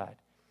the inside.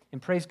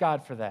 And praise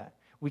God for that.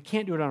 We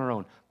can't do it on our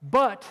own.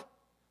 But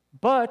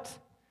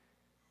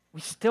we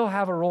still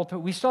have a role to,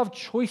 we still have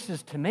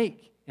choices to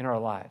make in our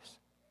lives.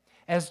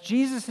 As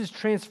Jesus is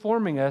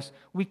transforming us,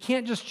 we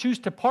can't just choose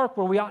to park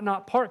where we ought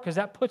not park because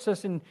that puts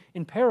us in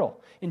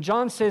peril. And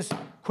John says,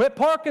 quit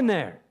parking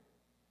there.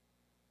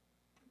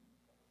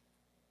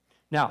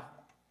 Now,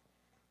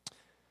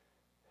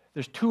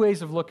 there's two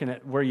ways of looking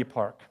at where you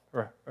park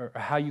or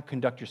how you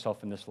conduct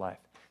yourself in this life.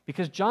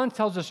 Because John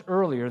tells us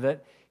earlier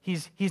that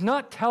he's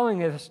not telling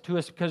this to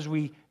us because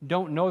we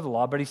don't know the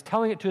law, but he's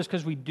telling it to us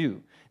because we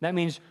do. That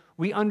means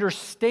we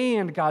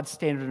understand God's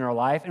standard in our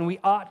life, and we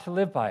ought to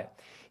live by it.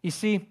 You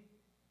see,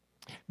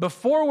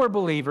 before we're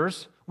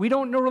believers, we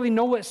don't really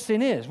know what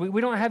sin is. We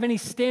don't have any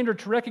standard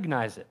to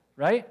recognize it,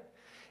 right?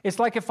 It's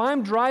like if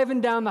I'm driving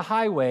down the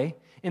highway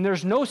and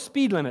there's no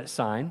speed limit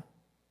sign,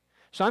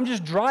 so I'm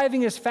just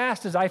driving as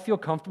fast as I feel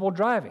comfortable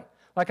driving.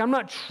 Like I'm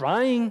not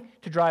trying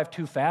to drive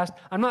too fast.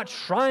 I'm not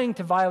trying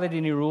to violate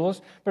any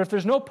rules, but if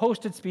there's no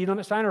posted speed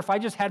limit sign, or if I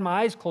just had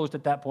my eyes closed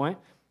at that point,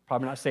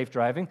 probably not safe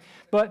driving,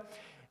 but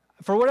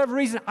for whatever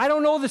reason, I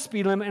don't know the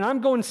speed limit, and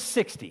I'm going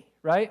 60,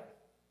 right?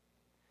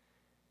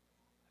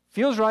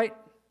 Feels right.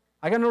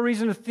 I got no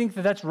reason to think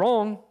that that's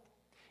wrong.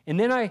 And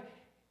then I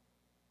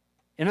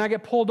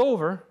get pulled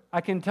over.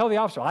 I can tell the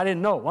officer, I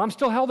didn't know. Well, I'm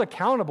still held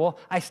accountable.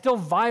 I still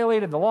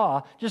violated the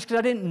law. Just because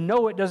I didn't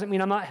know it doesn't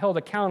mean I'm not held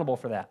accountable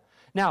for that.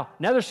 Now,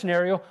 another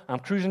scenario, I'm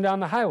cruising down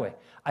the highway.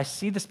 I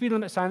see the speed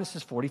limit sign that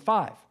says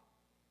 45.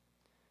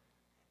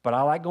 But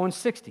I like going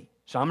 60,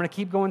 so I'm going to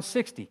keep going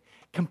 60.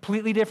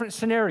 Completely different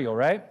scenario,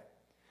 right?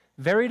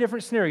 Very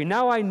different scenario.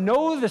 Now I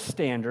know the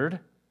standard,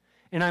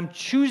 and I'm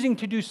choosing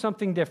to do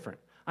something different.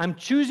 I'm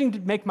choosing to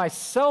make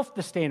myself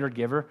the standard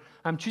giver.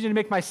 I'm choosing to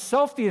make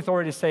myself the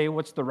authority to say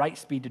what's the right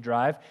speed to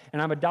drive, and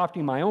I'm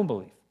adopting my own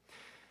belief.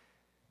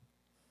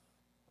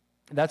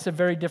 That's a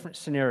very different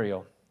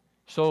scenario.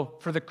 So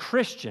for the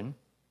Christian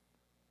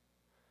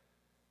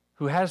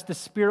who has the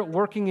Spirit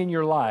working in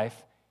your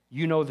life,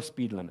 you know the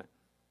speed limit.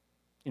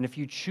 And if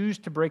you choose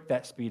to break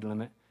that speed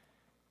limit,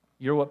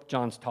 you're what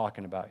John's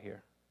talking about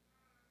here.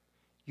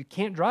 You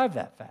can't drive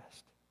that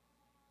fast.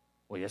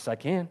 Well, yes, I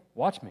can.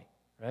 Watch me,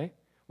 right?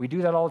 We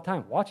do that all the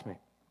time. Watch me.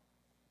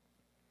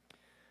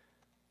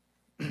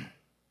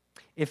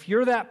 If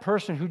you're that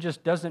person who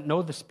just doesn't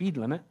know the speed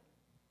limit,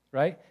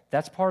 right,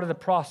 that's part of the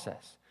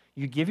process.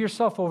 You give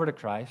yourself over to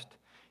Christ.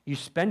 You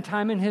spend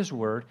time in His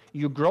Word,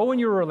 you grow in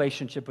your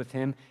relationship with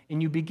Him,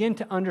 and you begin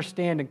to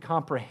understand and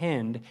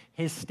comprehend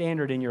His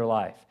standard in your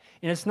life.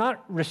 And it's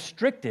not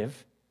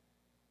restrictive.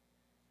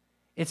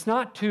 It's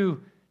not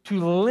to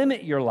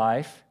limit your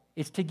life.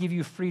 It's to give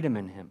you freedom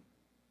in Him.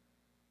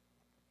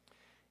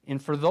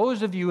 And for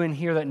those of you in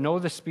here that know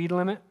the speed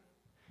limit,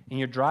 and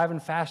you're driving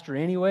faster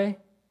anyway,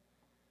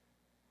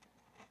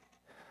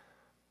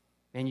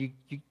 man,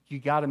 you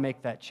got to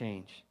make that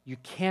change. You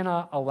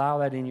cannot allow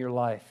that in your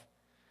life.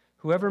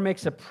 Whoever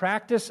makes a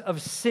practice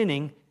of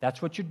sinning,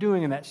 that's what you're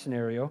doing in that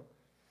scenario,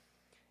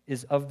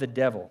 is of the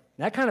devil.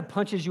 That kind of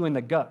punches you in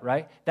the gut,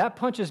 right? That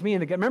punches me in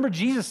the gut. Remember,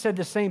 Jesus said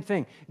the same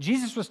thing.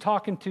 Jesus was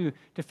talking to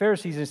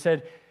Pharisees and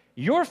said,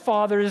 your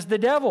father is the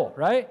devil,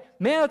 right?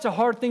 Man, that's a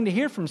hard thing to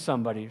hear from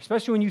somebody,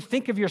 especially when you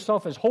think of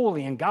yourself as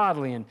holy and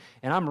godly and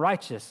I'm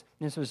righteous.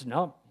 And he says,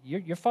 no,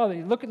 your father,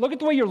 look at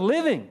the way you're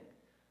living.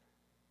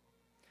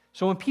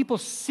 So when people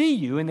see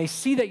you and they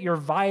see that you're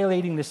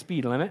violating the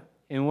speed limit,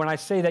 and when I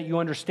say that, you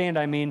understand,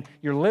 I mean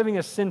you're living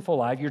a sinful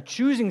life, you're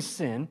choosing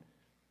sin,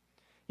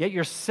 yet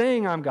you're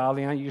saying I'm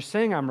godly, you're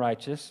saying I'm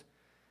righteous,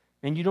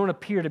 and you don't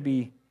appear to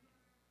be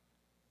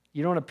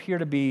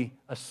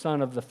a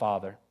son of the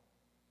Father,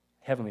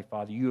 Heavenly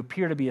Father. You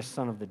appear to be a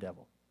son of the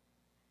devil.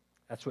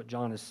 That's what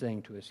John is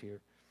saying to us here.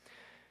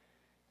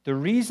 The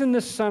reason the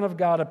Son of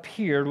God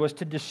appeared was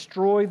to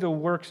destroy the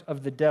works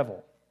of the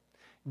devil.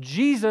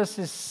 Jesus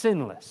is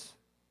sinless.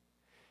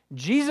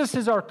 Jesus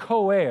is our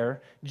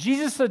co-heir.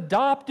 Jesus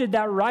adopted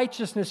that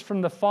righteousness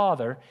from the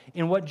Father.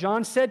 And what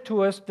John said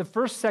to us, the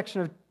first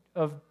section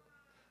of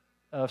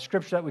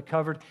Scripture that we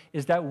covered,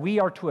 is that we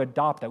are to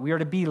adopt that. We are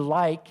to be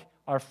like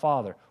our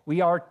Father.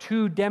 We are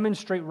to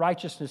demonstrate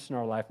righteousness in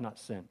our life, not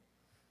sin.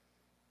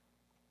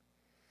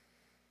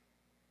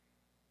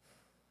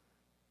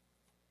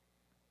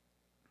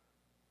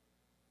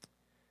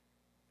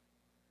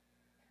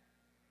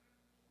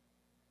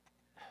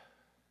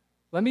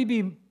 Let me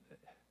be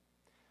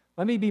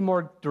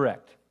more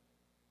direct.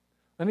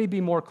 Let me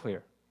be more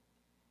clear.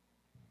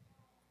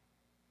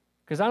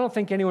 Because I don't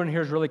think anyone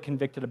here is really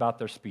convicted about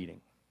their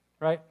speeding,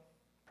 right?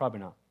 Probably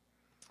not.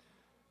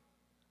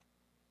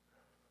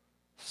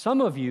 Some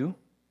of you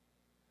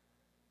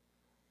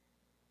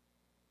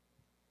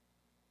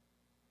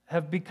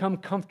have become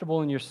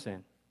comfortable in your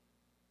sin.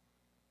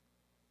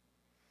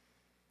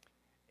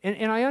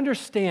 And I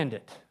understand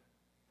it.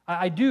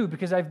 I do,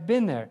 because I've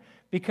been there.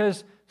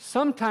 Because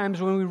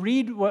sometimes when we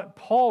read what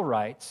Paul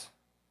writes,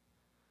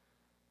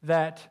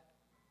 that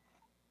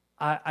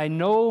I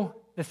know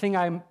the thing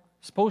I'm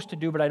supposed to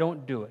do, but I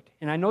don't do it.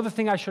 And I know the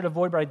thing I should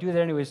avoid, but I do it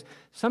anyways.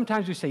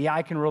 Sometimes we say, yeah,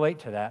 I can relate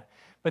to that.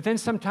 But then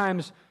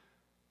sometimes,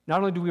 not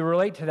only do we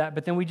relate to that,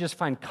 but then we just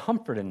find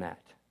comfort in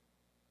that.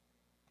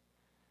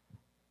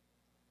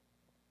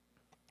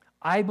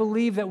 I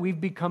believe that we've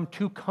become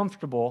too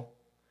comfortable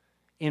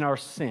in our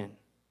sin.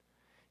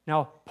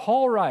 Now,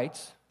 Paul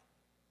writes,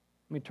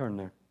 let me turn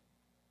there.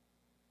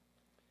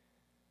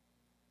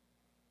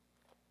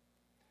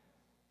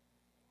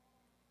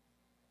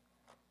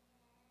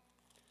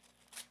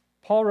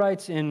 Paul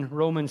writes in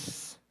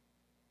Romans,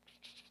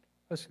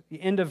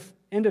 the end of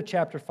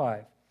chapter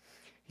 5.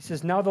 He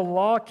says, now the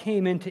law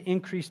came in to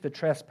increase the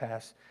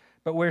trespass,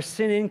 but where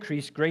sin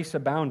increased, grace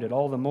abounded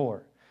all the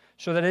more.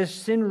 So that as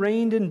sin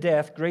reigned in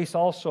death, grace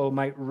also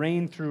might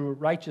reign through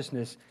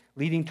righteousness,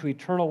 leading to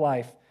eternal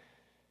life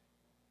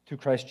through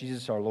Christ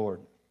Jesus our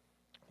Lord.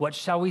 What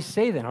shall we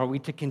say then? Are we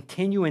to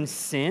continue in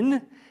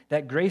sin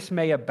that grace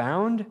may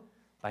abound?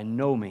 By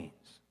no means.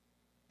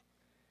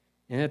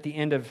 And at the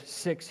end of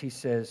 6, he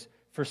says,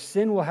 for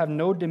sin will have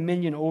no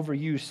dominion over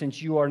you,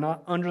 since you are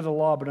not under the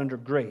law but under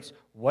grace.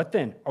 What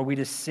then? Are we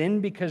to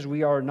sin because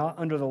we are not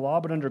under the law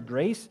but under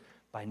grace?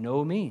 By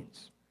no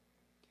means.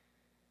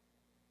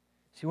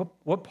 See,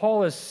 what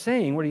Paul is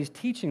saying, what he's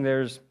teaching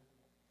there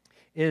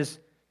is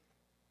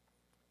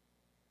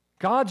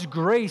God's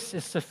grace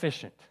is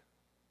sufficient.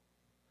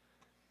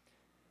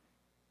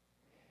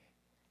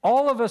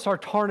 All of us are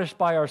tarnished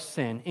by our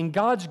sin, and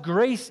God's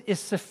grace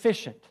is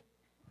sufficient,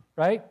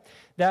 right?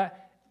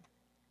 That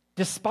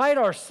despite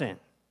our sin,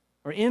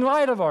 or in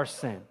light of our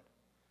sin,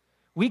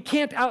 we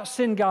can't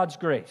out-sin God's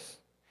grace.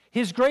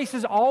 His grace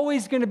is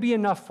always going to be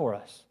enough for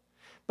us.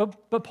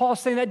 But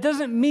Paul's saying that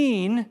doesn't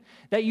mean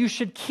that you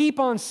should keep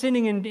on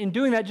sinning and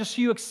doing that just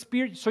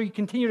so you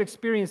continue to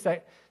experience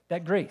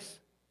that grace.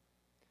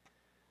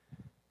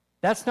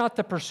 That's not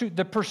the pursuit.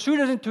 The pursuit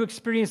isn't to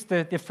experience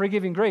the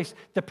forgiving grace.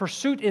 The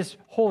pursuit is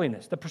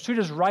holiness. The pursuit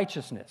is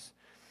righteousness.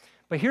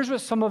 But here's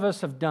what some of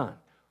us have done.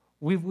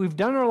 We've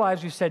done in our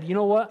lives, we've said, you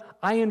know what?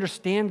 I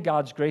understand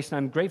God's grace, and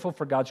I'm grateful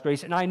for God's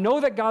grace, and I know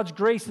that God's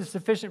grace is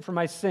sufficient for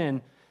my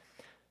sin,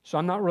 so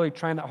I'm not really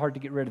trying that hard to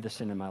get rid of the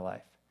sin in my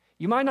life.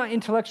 You might not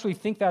intellectually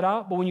think that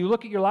out, but when you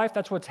look at your life,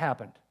 that's what's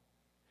happened.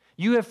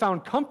 You have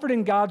found comfort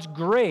in God's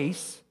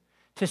grace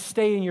to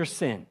stay in your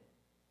sin.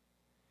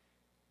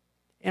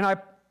 And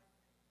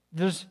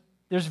there's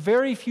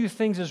very few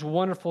things as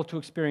wonderful to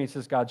experience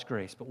as God's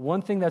grace. But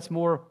one thing that's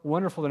more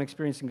wonderful than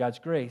experiencing God's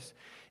grace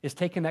is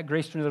taking that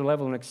grace to another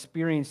level and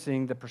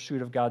experiencing the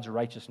pursuit of God's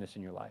righteousness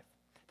in your life.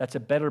 That's a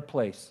better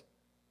place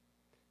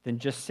than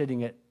just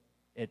sitting at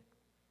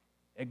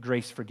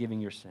grace forgiving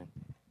your sin.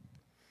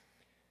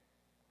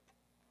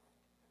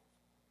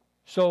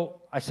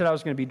 So I said I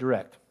was going to be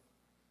direct.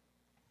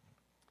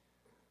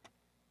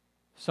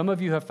 Some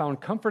of you have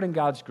found comfort in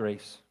God's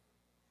grace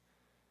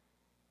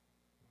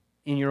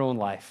in your own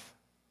life,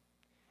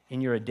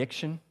 in your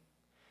addiction.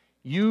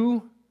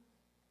 You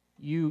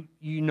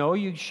know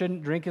you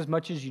shouldn't drink as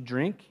much as you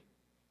drink.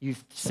 You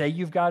say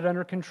you've got it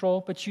under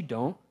control, but you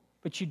don't.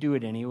 But you do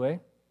it anyway.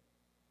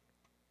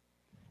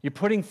 You're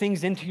putting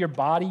things into your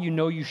body you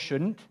know you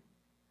shouldn't.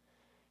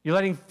 You're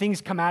letting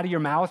things come out of your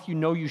mouth you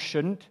know you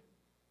shouldn't.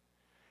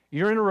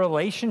 You're in a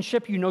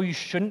relationship you know you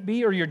shouldn't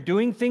be, or you're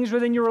doing things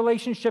within your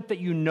relationship that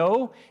you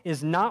know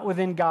is not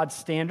within God's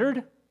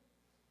standard.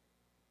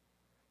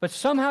 But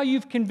somehow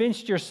you've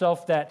convinced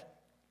yourself that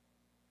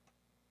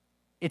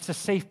it's a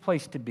safe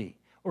place to be,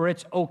 or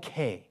it's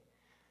okay.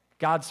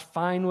 God's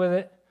fine with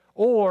it,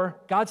 or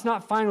God's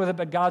not fine with it,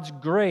 but God's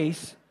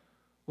grace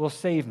will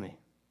save me.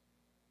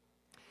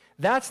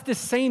 That's the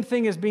same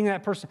thing as being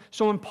that person.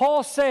 So when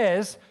Paul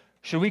says,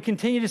 should we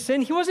continue to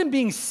sin? He wasn't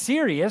being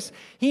serious.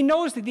 He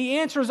knows that the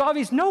answer is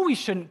obvious. No, we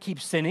shouldn't keep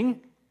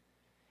sinning.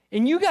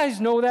 And you guys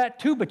know that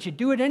too, but you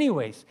do it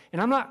anyways.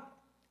 And I'm not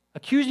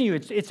accusing you.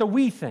 It's a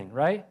we thing,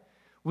 right?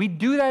 We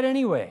do that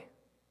anyway.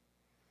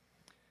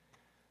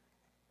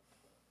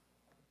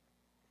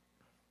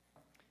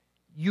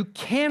 You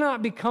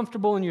cannot be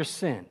comfortable in your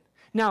sin.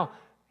 Now,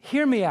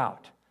 hear me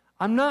out.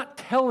 I'm not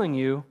telling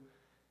you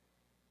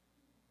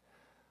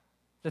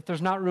that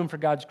there's not room for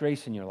God's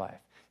grace in your life,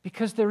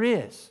 because there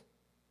is.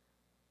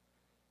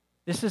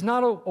 This is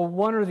not a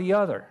one or the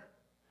other.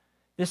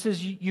 This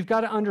is, you've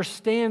got to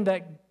understand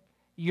that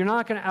you're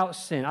not going to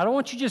out-sin. I don't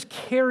want you just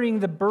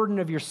carrying the burden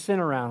of your sin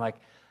around like,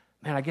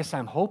 man, I guess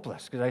I'm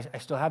hopeless because I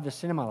still have this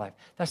sin in my life.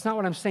 That's not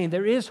what I'm saying.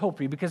 There is hope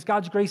for you because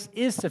God's grace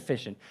is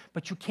sufficient,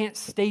 but you can't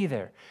stay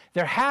there.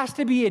 There has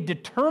to be a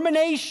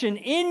determination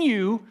in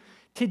you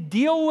to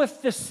deal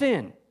with the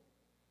sin.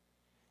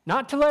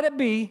 Not to let it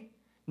be,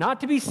 not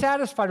to be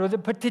satisfied with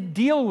it, but to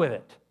deal with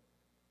it.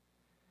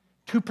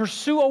 To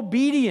pursue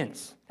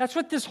obedience. That's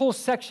what this whole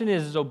section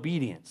is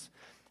obedience.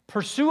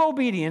 Pursue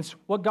obedience,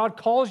 what God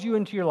calls you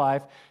into your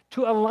life,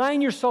 to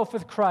align yourself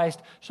with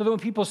Christ so that when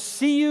people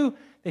see you,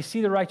 they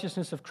see the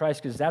righteousness of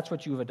Christ because that's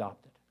what you've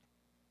adopted.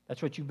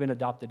 That's what you've been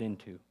adopted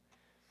into.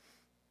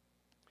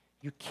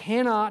 You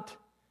cannot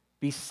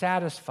be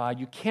satisfied.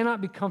 You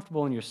cannot be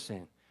comfortable in your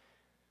sin.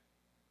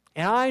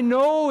 And I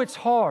know it's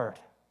hard.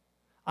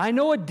 I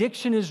know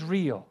addiction is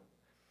real.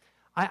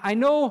 I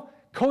know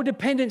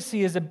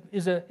codependency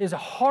is a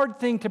hard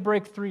thing to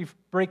break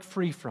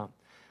free from.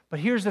 But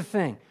here's the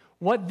thing.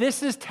 What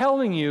this is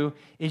telling you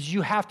is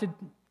you have to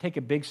take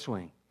a big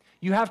swing.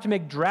 You have to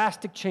make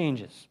drastic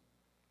changes.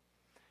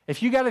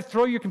 If you got to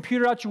throw your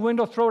computer out your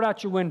window, throw it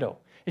out your window.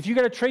 If you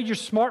got to trade your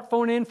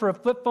smartphone in for a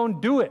flip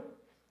phone, do it.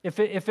 If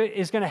it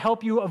is going to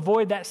help you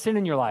avoid that sin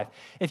in your life.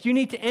 If you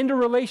need to end a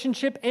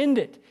relationship, end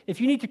it.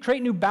 If you need to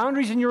create new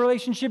boundaries in your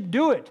relationship,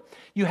 do it.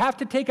 You have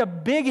to take a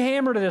big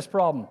hammer to this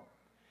problem.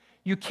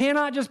 You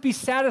cannot just be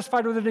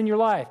satisfied with it in your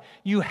life.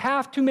 You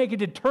have to make a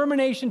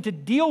determination to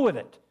deal with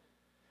it,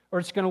 or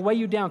it's going to weigh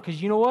you down.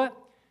 Because you know what?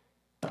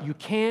 You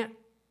can't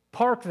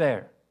park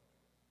there.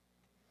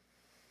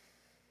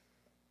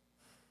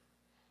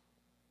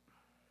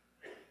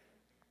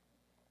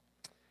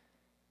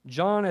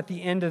 John, at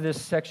the end of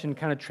this section,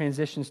 kind of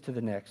transitions to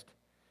the next.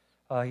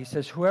 He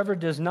says, whoever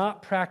does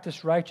not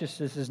practice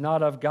righteousness is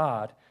not of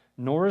God,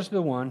 nor is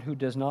the one who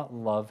does not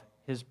love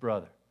his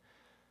brother.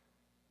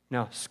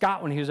 Now,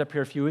 Scott, when he was up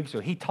here a few weeks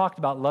ago, he talked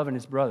about loving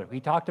his brother.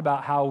 He talked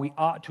about how we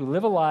ought to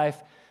live a life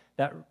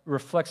that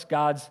reflects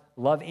God's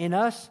love in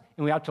us,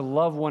 and we ought to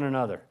love one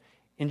another.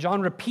 And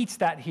John repeats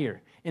that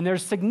here. And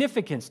there's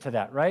significance to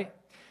that, right?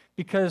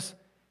 Because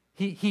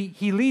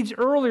he leads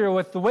earlier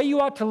with the way you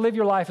ought to live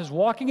your life is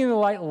walking in the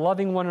light,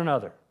 loving one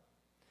another.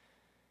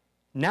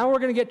 Now we're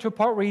going to get to a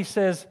part where he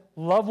says,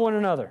 love one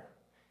another.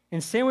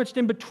 And sandwiched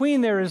in between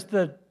there is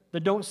the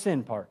don't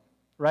sin part,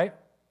 right?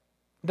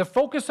 The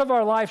focus of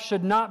our life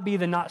should not be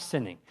the not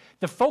sinning.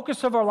 The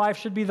focus of our life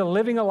should be the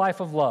living a life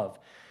of love,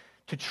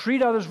 to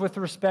treat others with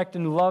the respect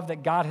and love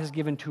that God has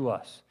given to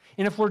us.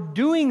 And if we're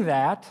doing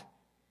that,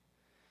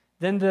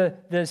 then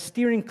the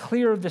steering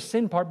clear of the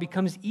sin part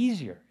becomes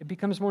easier. It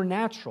becomes more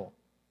natural.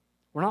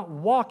 We're not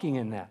walking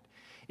in that.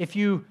 if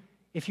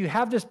you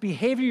have this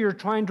behavior you're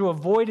trying to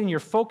avoid and your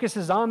focus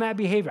is on that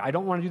behavior, I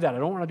don't want to do that, I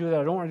don't want to do that,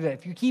 I don't want to do that.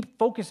 If you keep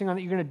focusing on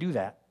it, you're going to do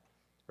that,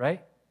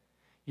 right?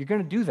 You're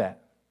going to do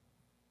that.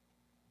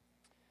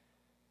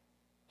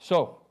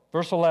 So,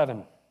 verse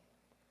 11.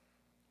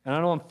 And I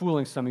know I'm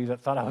fooling some of you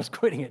that thought I was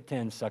quitting at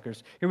 10,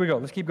 suckers. Here we go.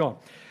 Let's keep going.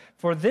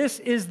 For this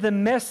is the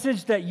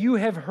message that you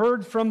have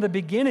heard from the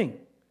beginning,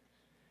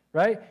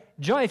 right?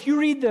 John, if you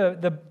read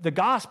the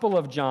Gospel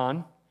of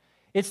John,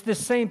 it's the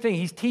same thing.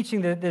 He's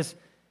teaching this.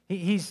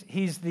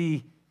 He's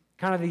the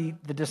kind of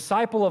the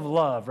disciple of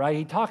love, right?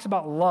 He talks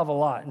about love a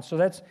lot, and so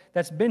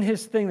that's been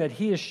his thing that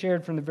he has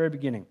shared from the very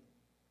beginning.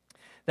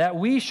 That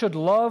we should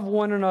love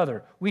one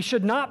another. We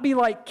should not be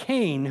like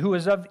Cain, who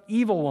was of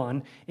evil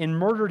one and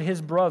murdered his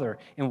brother.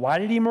 And why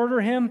did he murder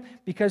him?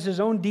 Because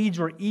his own deeds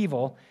were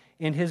evil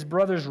and his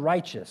brother's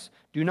righteous.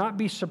 Do not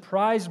be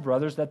surprised,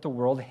 brothers, that the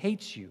world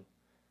hates you.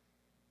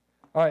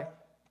 All right,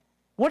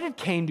 what did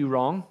Cain do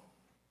wrong?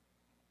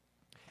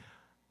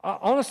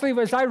 Honestly,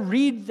 as I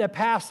read the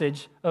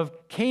passage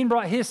of Cain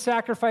brought his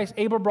sacrifice,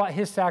 Abel brought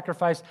his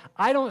sacrifice,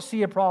 I don't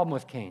see a problem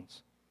with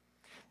Cain's.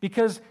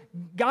 Because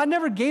God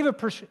never gave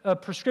a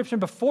prescription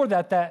before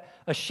that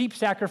a sheep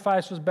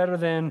sacrifice was better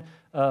than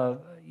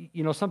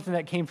something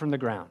that came from the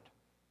ground.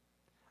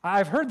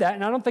 I've heard that,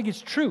 and I don't think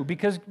it's true,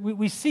 because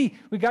we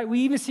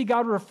even see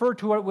God refer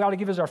to what we ought to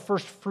give as our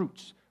first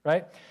fruits,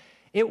 right?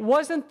 It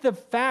wasn't the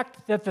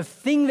fact that the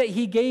thing that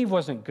he gave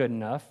wasn't good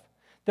enough.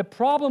 The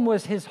problem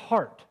was his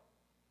heart.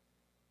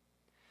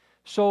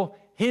 So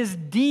his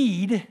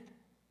deed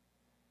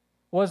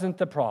wasn't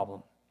the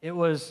problem. It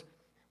was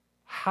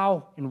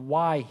how and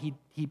why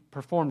he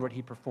performed what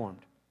he performed.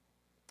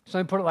 So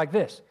let me put it like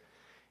this.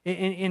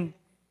 Let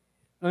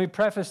me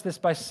preface this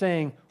by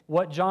saying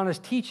what John is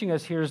teaching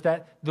us here is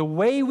that the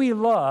way we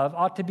love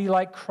ought to be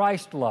like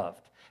Christ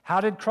loved.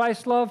 How did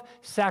Christ love?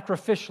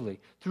 Sacrificially,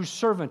 through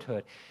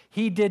servanthood.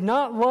 He did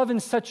not love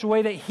in such a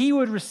way that he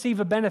would receive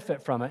a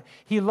benefit from it.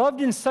 He loved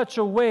in such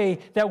a way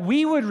that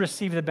we would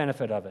receive the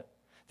benefit of it.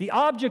 The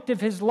object of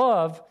his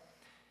love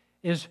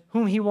is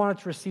whom he wanted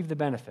to receive the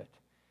benefit.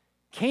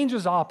 Cain's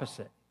was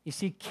opposite. You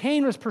see,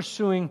 Cain was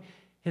pursuing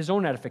his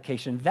own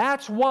edification.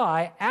 That's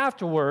why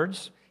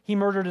afterwards he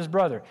murdered his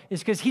brother.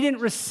 It's because he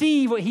didn't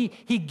receive what he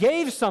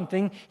gave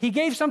something. He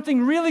gave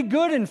something really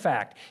good, in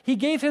fact. He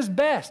gave his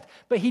best,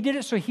 but he did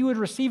it so he would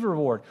receive a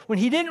reward. When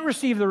he didn't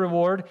receive the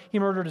reward, he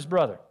murdered his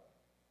brother.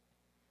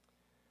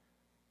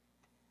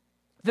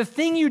 The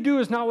thing you do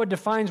is not what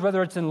defines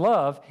whether it's in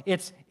love.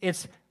 It's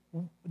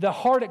the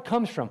heart it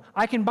comes from.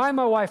 I can buy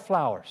my wife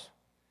flowers.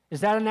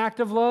 Is that an act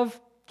of love?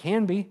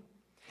 Can be.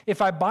 If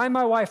I buy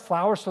my wife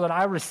flowers so that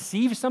I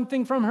receive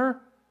something from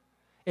her,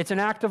 it's an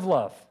act of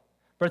love.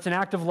 But it's an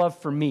act of love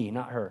for me,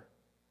 not her.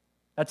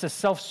 That's a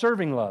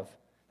self-serving love.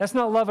 That's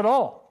not love at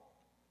all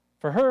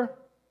for her.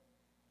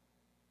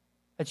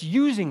 That's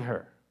using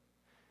her.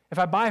 If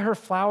I buy her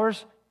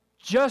flowers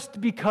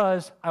just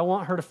because I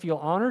want her to feel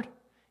honored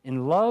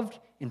and loved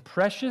and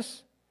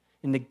precious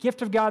in the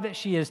gift of God that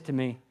she is to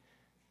me,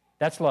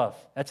 that's love.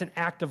 That's an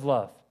act of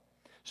love.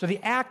 So the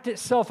act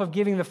itself of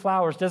giving the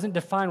flowers doesn't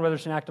define whether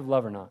it's an act of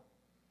love or not.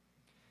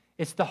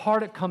 It's the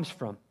heart it comes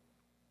from.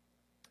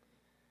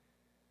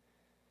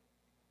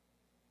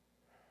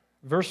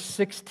 Verse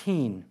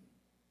 16,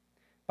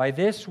 by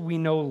this we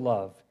know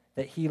love,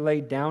 that he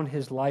laid down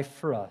his life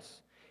for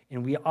us,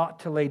 and we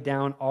ought to lay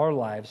down our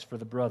lives for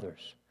the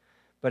brothers.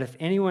 But if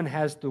anyone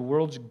has the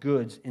world's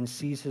goods and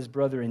sees his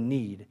brother in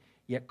need,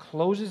 yet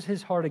closes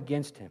his heart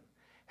against him,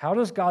 how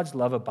does God's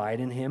love abide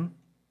in him?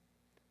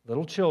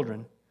 Little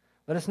children,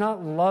 let us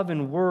not love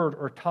in word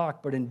or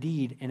talk, but in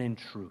deed and in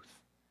truth.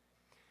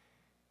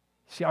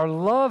 See, our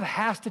love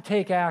has to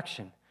take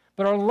action,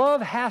 but our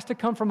love has to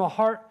come from a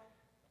heart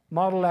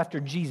modeled after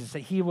Jesus, that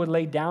he would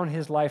lay down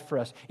his life for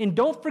us. And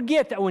don't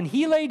forget that when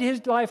he laid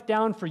his life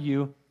down for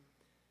you,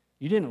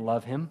 you didn't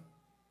love him.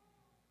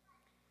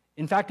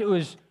 In fact, it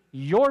was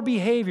your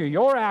behavior,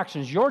 your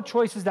actions, your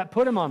choices that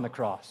put him on the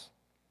cross.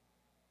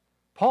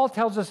 Paul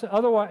tells us in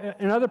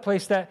another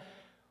place that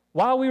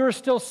while we were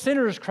still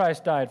sinners,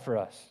 Christ died for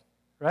us.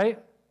 Right?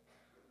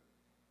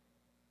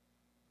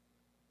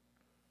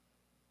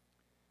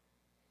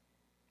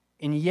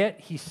 And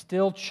yet, he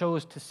still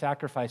chose to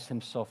sacrifice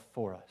himself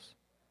for us.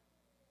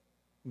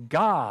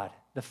 God,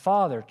 the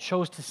Father,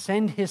 chose to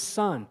send his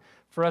Son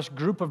for us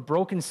group of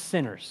broken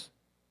sinners.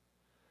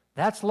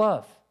 That's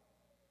love.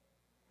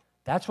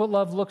 That's what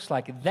love looks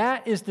like.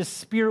 That is the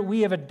spirit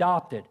we have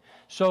adopted.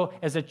 So,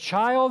 as a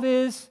child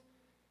is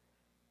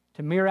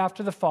to mirror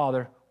after the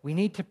Father, we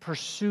need to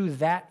pursue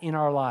that in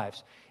our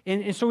lives.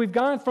 And so we've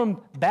gone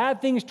from bad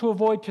things to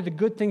avoid to the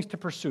good things to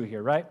pursue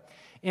here, right?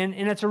 And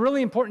it's a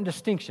really important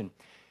distinction.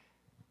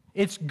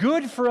 It's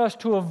good for us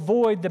to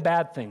avoid the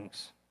bad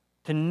things,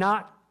 to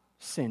not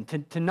sin,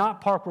 to not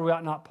park where we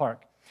ought not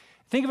park.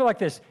 Think of it like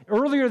this.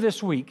 Earlier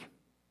this week,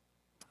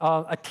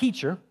 a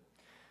teacher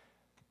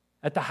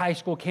at the high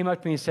school came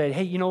up to me and said,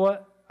 hey, you know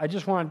what? I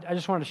just wanted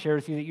to share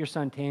with you that your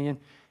son, Tanyan,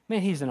 man,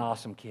 he's an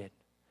awesome kid.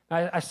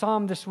 I saw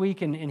him this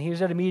week, and he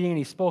was at a meeting, and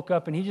he spoke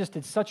up, and he just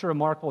did such a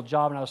remarkable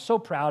job, and I was so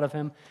proud of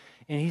him.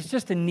 And he's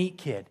just a neat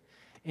kid.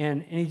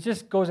 And he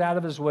just goes out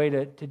of his way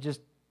to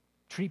just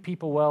treat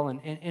people well.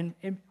 And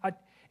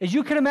as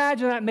you can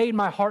imagine, that made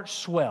my heart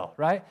swell,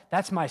 right?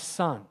 That's my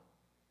son.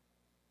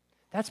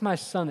 That's my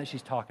son that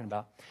she's talking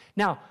about.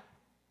 Now,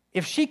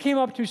 if she came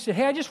up to me and said,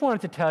 hey, I just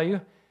wanted to tell you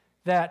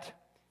that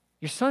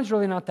your son's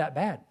really not that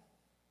bad.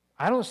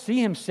 I don't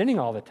see him sinning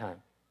all the time.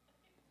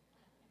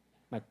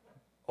 I'm like,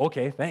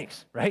 okay,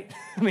 thanks, right?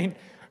 I mean,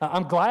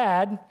 I'm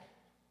glad,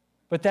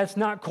 but that's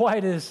not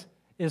quite as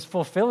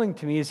fulfilling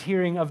to me as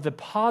hearing of the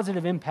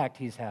positive impact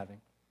he's having.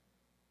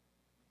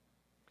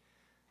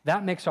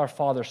 That makes our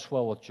Father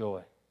swell with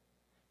joy,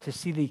 to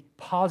see the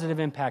positive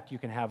impact you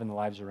can have in the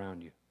lives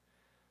around you.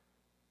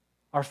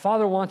 Our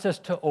Father wants us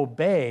to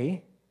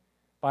obey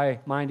by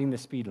minding the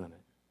speed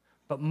limit.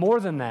 But more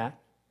than that,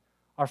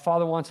 our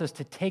Father wants us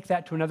to take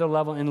that to another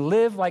level and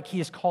live like He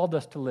has called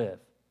us to live.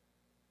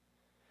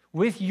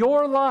 With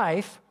your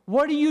life,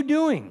 what are you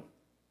doing?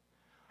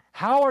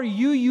 How are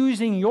you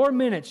using your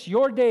minutes,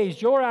 your days,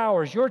 your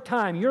hours, your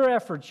time, your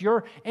efforts,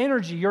 your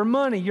energy, your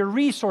money, your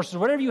resources,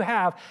 whatever you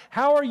have?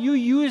 How are you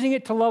using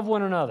it to love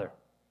one another?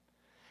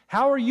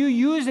 How are you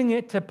using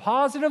it to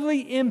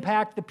positively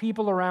impact the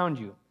people around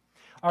you?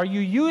 Are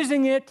you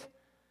using it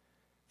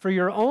for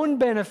your own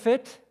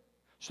benefit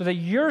so that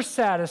you're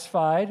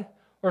satisfied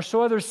or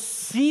so others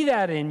see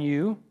that in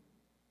you?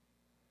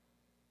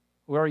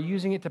 Or are you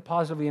using it to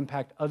positively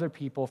impact other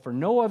people for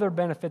no other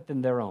benefit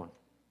than their own?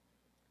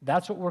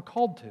 That's what we're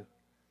called to.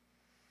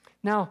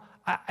 Now,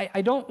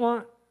 I don't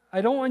want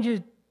you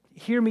to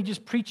hear me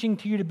just preaching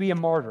to you to be a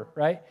martyr,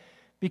 right?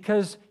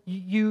 Because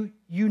you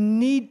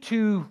need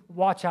to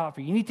watch out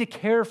for you. You need to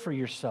care for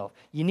yourself.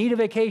 You need a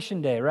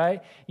vacation day,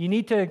 right? You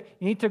need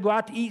to go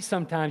out to eat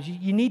sometimes.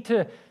 You need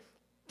to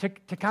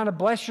kind of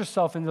bless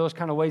yourself in those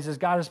kind of ways as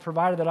God has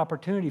provided that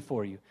opportunity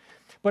for you.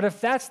 But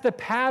if that's the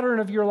pattern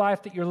of your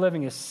life that you're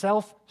living is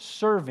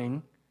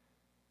self-serving,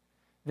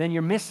 then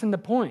you're missing the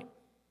point.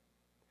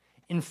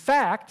 In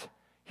fact,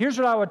 here's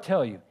what I would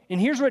tell you,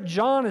 and here's what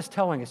John is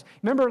telling us.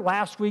 Remember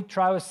last week,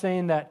 Troy was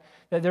saying that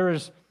there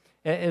is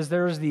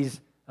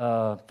these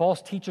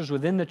false teachers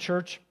within the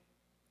church,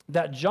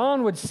 that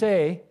John would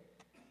say,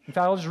 in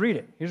fact, I'll just read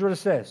it. Here's what it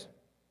says.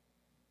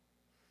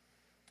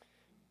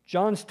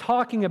 John's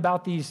talking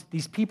about these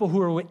people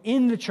who are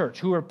within the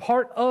church, who are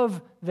part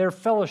of their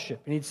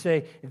fellowship. And he'd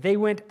say, they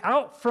went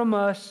out from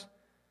us,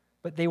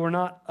 but they were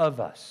not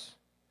of us.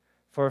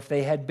 For if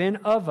they had been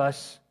of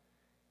us,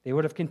 they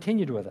would have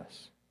continued with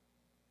us.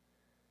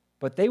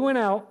 But they went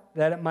out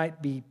that it might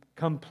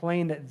become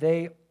plain that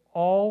they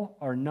all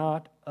are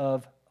not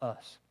of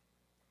us.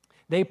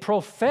 They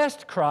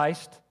professed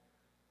Christ,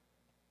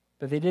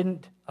 but they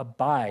didn't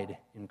abide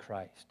in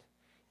Christ.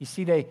 You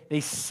see, they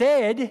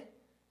said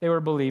they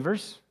were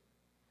believers.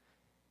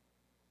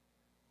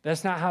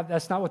 That's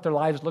not what their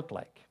lives looked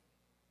like.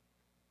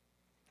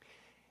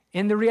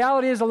 And the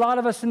reality is a lot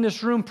of us in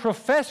this room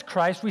profess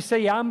Christ. We say,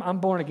 yeah, I'm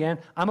born again.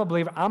 I'm a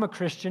believer. I'm a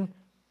Christian.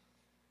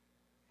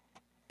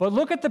 But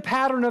look at the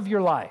pattern of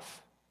your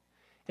life.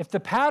 If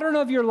the pattern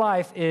of your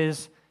life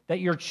is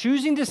that you're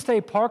choosing to stay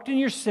parked in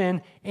your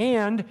sin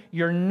and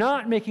you're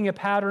not making a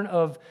pattern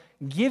of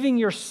giving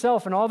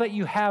yourself and all that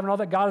you have and all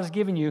that God has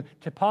given you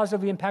to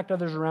positively impact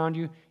others around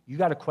you, you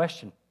got to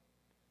question.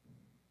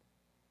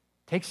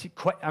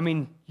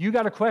 You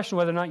got to question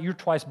whether or not you're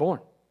twice born.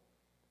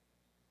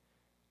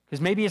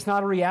 Because maybe it's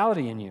not a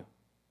reality in you.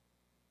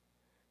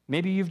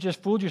 Maybe you've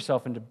just fooled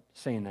yourself into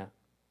saying that.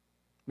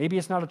 Maybe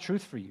it's not a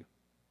truth for you.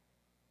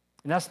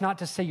 And that's not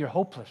to say you're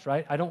hopeless,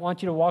 right? I don't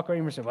want you to walk around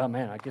and say, well,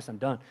 man, I guess I'm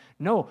done.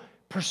 No,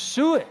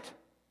 pursue it.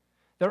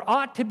 There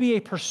ought to be a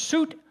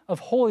pursuit of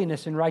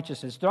holiness and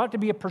righteousness. There ought to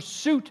be a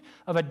pursuit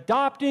of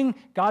adopting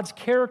God's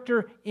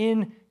character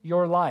in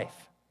your life.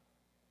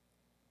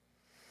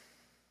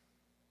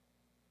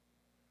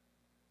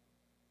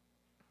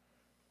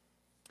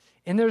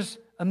 And there's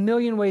a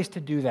million ways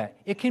to do that.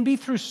 It can be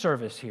through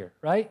service here,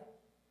 right?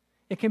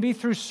 It can be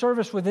through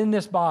service within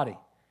this body.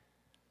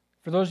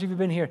 For those of you who've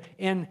been here.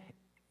 And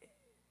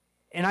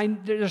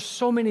there's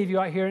so many of you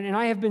out here, and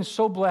I have been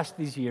so blessed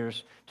these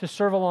years to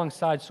serve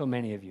alongside so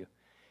many of you.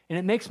 And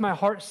it makes my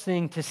heart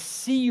sing to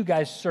see you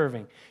guys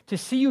serving, to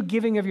see you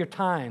giving of your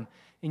time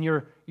and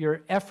your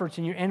efforts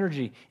and your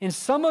energy. And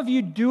some of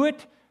you do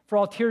it for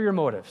ulterior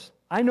motives.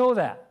 I know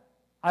that.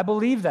 I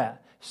believe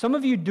that. Some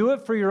of you do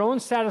it for your own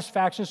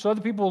satisfaction so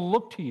other people will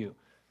look to you.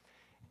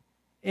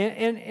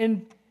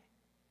 And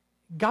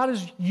God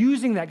is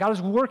using that. God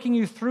is working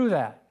you through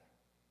that.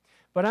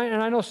 But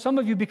I know some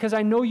of you, because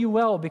I know you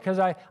well, because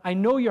I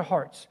know your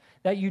hearts,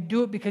 that you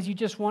do it because you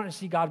just want to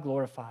see God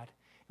glorified.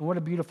 And what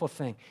a beautiful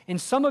thing. And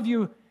some of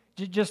you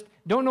just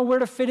don't know where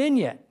to fit in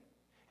yet.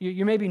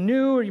 You may be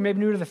new, or you may be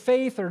new to the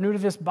faith, or new to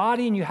this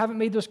body, and you haven't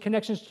made those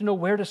connections to know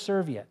where to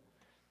serve yet.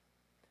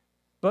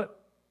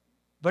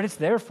 But it's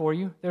there for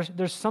you.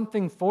 There's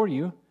something for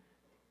you.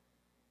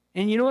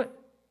 And you know what?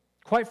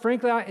 Quite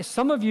frankly,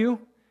 some of you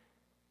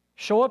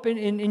show up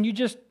and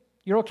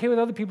you're okay with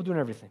other people doing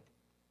everything.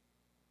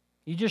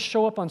 You just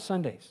show up on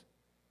Sundays.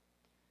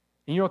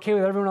 And you're okay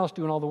with everyone else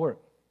doing all the work.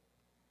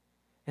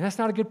 And that's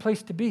not a good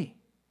place to be.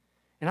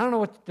 And I don't know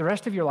what the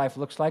rest of your life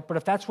looks like, but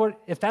if that's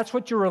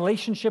what your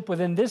relationship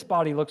within this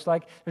body looks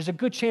like, there's a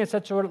good chance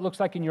that's what it looks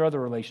like in your other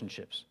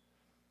relationships.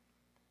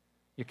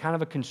 You're kind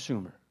of a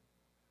consumer.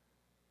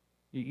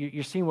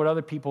 You're seeing what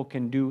other people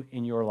can do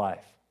in your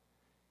life.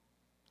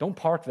 Don't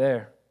park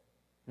there.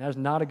 That is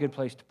not a good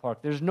place to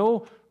park. There's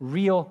no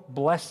real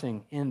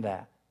blessing in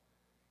that.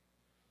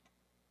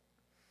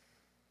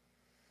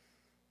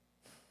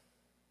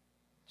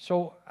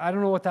 So I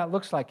don't know what that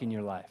looks like in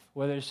your life,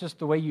 whether it's just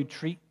the way you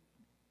treat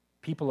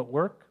people at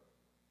work,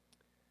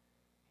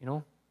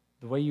 the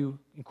way you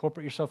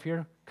incorporate yourself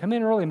here. Come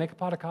in early, make a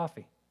pot of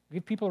coffee.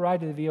 Give people a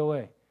ride to the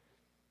VOA.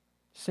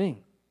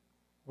 Sing.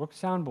 Work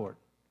the soundboard.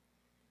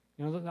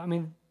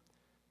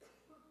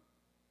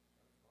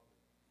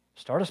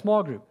 Start a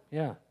small group.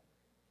 Yeah.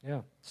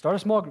 Start a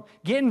small group.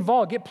 Get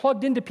involved. Get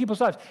plugged into people's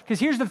lives. Because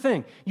here's the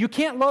thing. You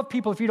can't love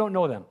people if you don't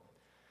know them.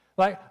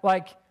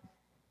 Like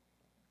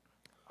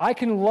I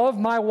can love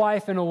my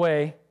wife in a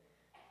way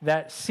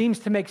that seems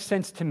to make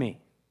sense to me.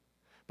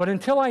 But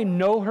until I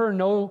know her,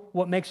 know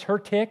what makes her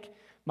tick,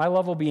 my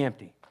love will be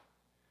empty.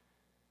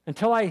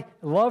 Until I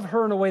love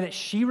her in a way that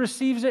she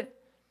receives it,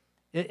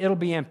 it'll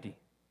be empty.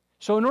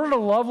 So in order to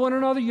love one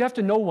another, you have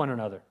to know one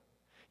another.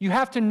 You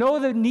have to know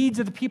the needs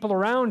of the people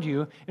around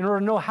you in order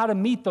to know how to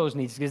meet those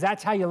needs, because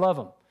that's how you love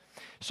them.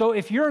 So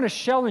if you're in a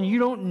shell and you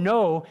don't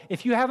know,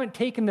 if you haven't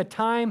taken the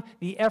time,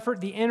 the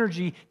effort, the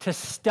energy to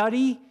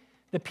study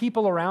the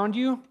people around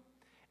you,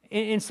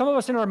 and some of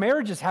us in our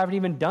marriages haven't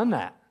even done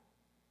that.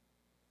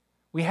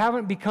 We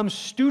haven't become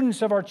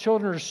students of our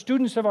children or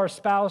students of our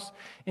spouse,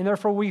 and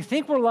therefore we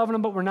think we're loving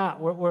them, but we're not.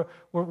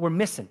 We're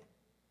missing.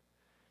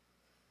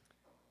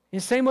 In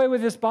the same way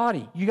with this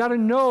body, you got to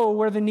know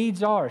where the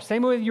needs are.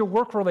 Same way with your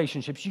work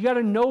relationships. You got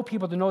to know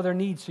people to know their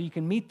needs so you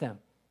can meet them.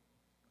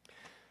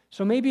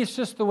 So maybe it's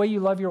just the way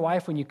you love your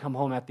wife when you come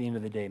home at the end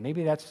of the day.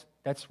 Maybe that's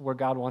where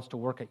God wants to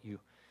work at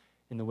you,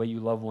 in the way you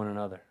love one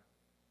another.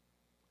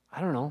 I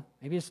don't know.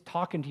 Maybe it's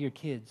talking to your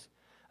kids.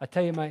 I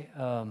tell you, I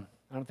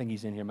don't think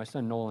he's in here, my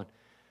son Nolan.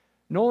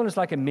 Nolan is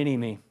like a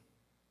mini-me.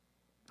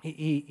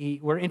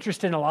 We're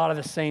interested in a lot of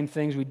the same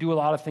things. We do a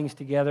lot of things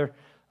together.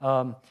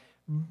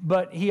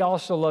 But he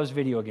also loves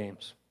video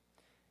games.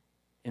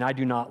 And I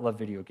do not love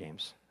video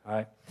games. All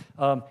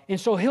right? And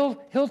so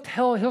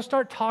he'll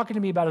start talking to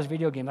me about his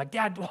video game. Like,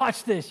 Dad,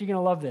 watch this. You're going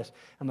to love this.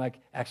 I'm like,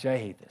 actually, I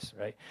hate this,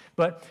 right?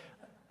 But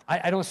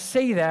I don't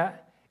say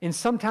that. And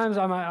sometimes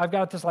I've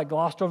got this like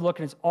glossed over look,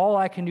 and it's all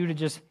I can do to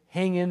just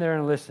hang in there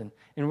and listen.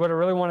 And what I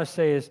really want to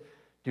say is,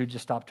 dude,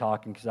 just stop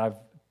talking, because I've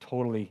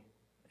totally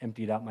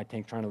emptied out my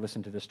tank trying to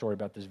listen to this story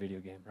about this video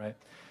game, right?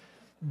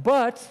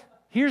 But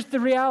here's the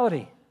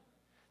reality.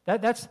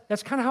 That's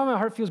kind of how my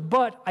heart feels.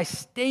 But I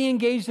stay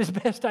engaged as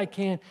best I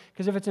can,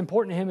 because if it's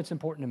important to him, it's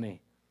important to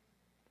me.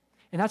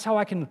 And that's how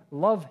I can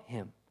love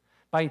him,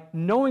 by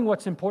knowing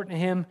what's important to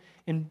him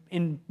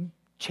and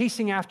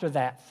chasing after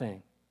that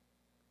thing.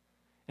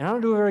 And I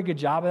don't do a very good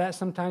job of that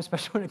sometimes,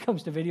 especially when it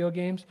comes to video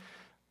games.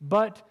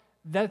 But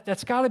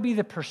that's got to be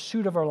the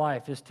pursuit of our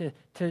life, is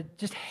to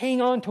just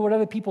hang on to what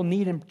other people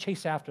need and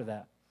chase after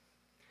that.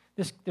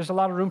 There's a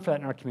lot of room for that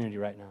in our community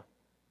right now.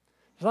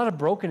 There's a lot of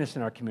brokenness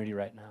in our community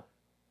right now.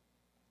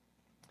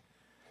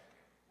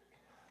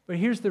 But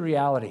here's the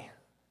reality.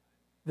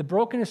 The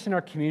brokenness in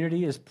our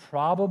community is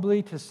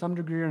probably, to some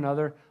degree or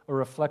another, a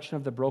reflection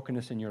of the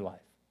brokenness in your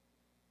life.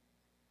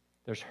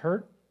 There's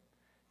hurt.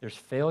 There's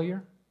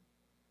failure.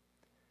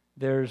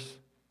 There's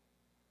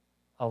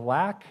a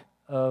lack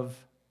of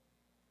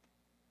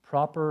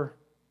proper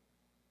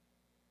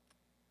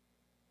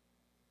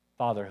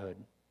fatherhood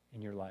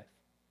in your life.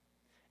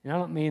 And I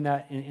don't mean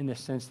that in the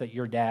sense that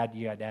you got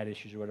dad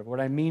issues or whatever.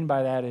 What I mean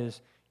by that is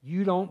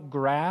you don't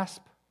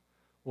grasp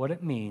what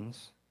it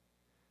means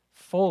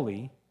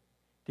fully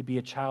to be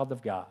a child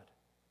of God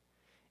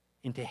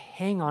and to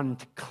hang on and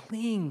to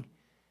cling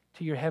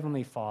to your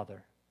Heavenly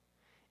Father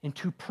and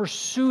to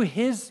pursue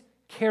His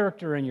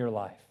character in your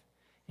life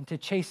and to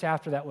chase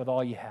after that with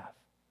all you have.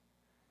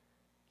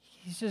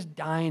 He's just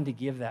dying to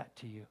give that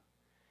to you.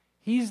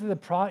 He's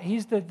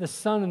the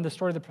son in the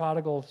story of the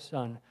prodigal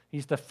son.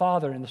 He's the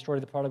father in the story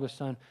of the prodigal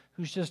son,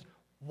 who's just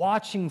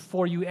watching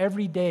for you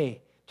every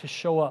day to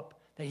show up,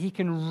 that he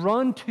can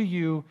run to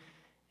you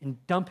and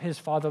dump his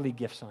fatherly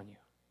gifts on you.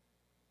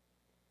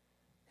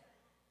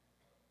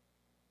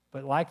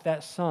 But like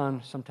that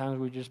son, sometimes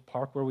we just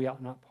park where we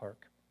ought not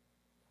park.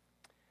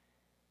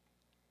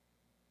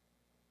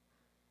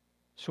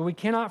 So we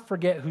cannot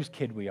forget whose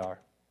kid we are.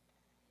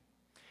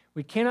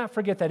 We cannot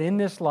forget that in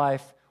this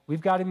life, we've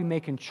got to be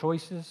making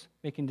choices,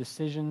 making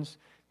decisions,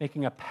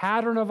 making a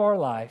pattern of our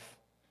life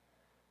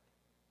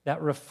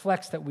that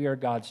reflects that we are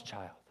God's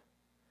child.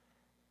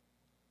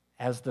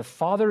 As the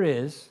Father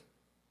is,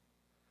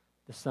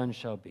 the Son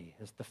shall be.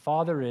 As the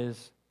Father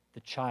is,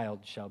 the child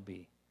shall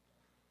be.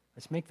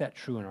 Let's make that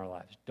true in our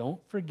lives. Don't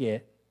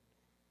forget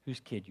whose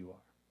kid you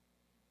are.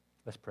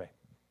 Let's pray.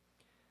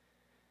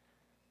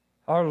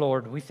 Our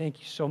Lord, we thank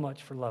you so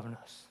much for loving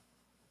us.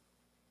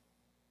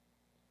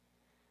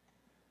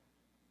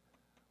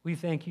 We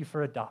thank you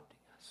for adopting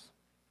us.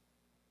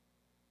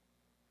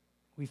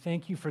 We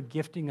thank you for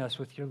gifting us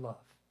with your love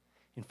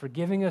and for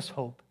giving us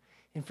hope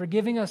and for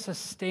giving us a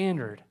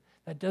standard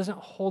that doesn't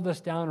hold us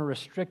down or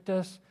restrict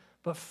us,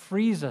 but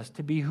frees us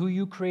to be who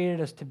you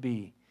created us to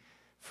be.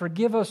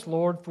 Forgive us,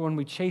 Lord, for when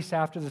we chase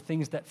after the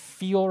things that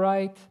feel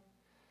right.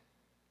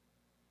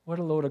 What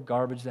a load of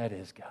garbage that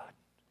is, God.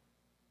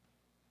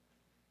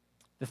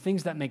 The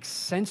things that make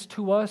sense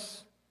to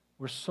us,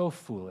 we're so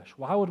foolish.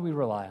 Why would we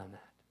rely on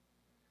that?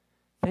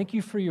 Thank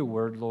you for your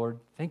word, Lord.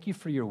 Thank you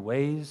for your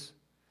ways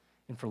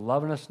and for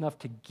loving us enough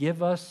to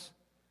give us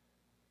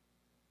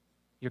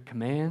your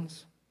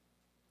commands,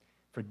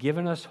 for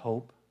giving us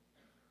hope,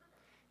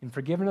 and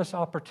for giving us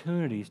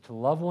opportunities to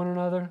love one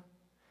another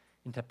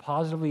and to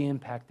positively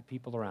impact the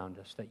people around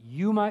us, that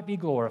you might be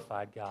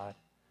glorified, God,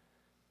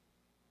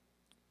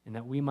 and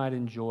that we might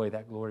enjoy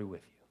that glory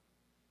with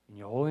you. In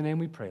your holy name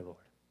we pray, Lord.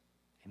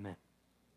 Amen.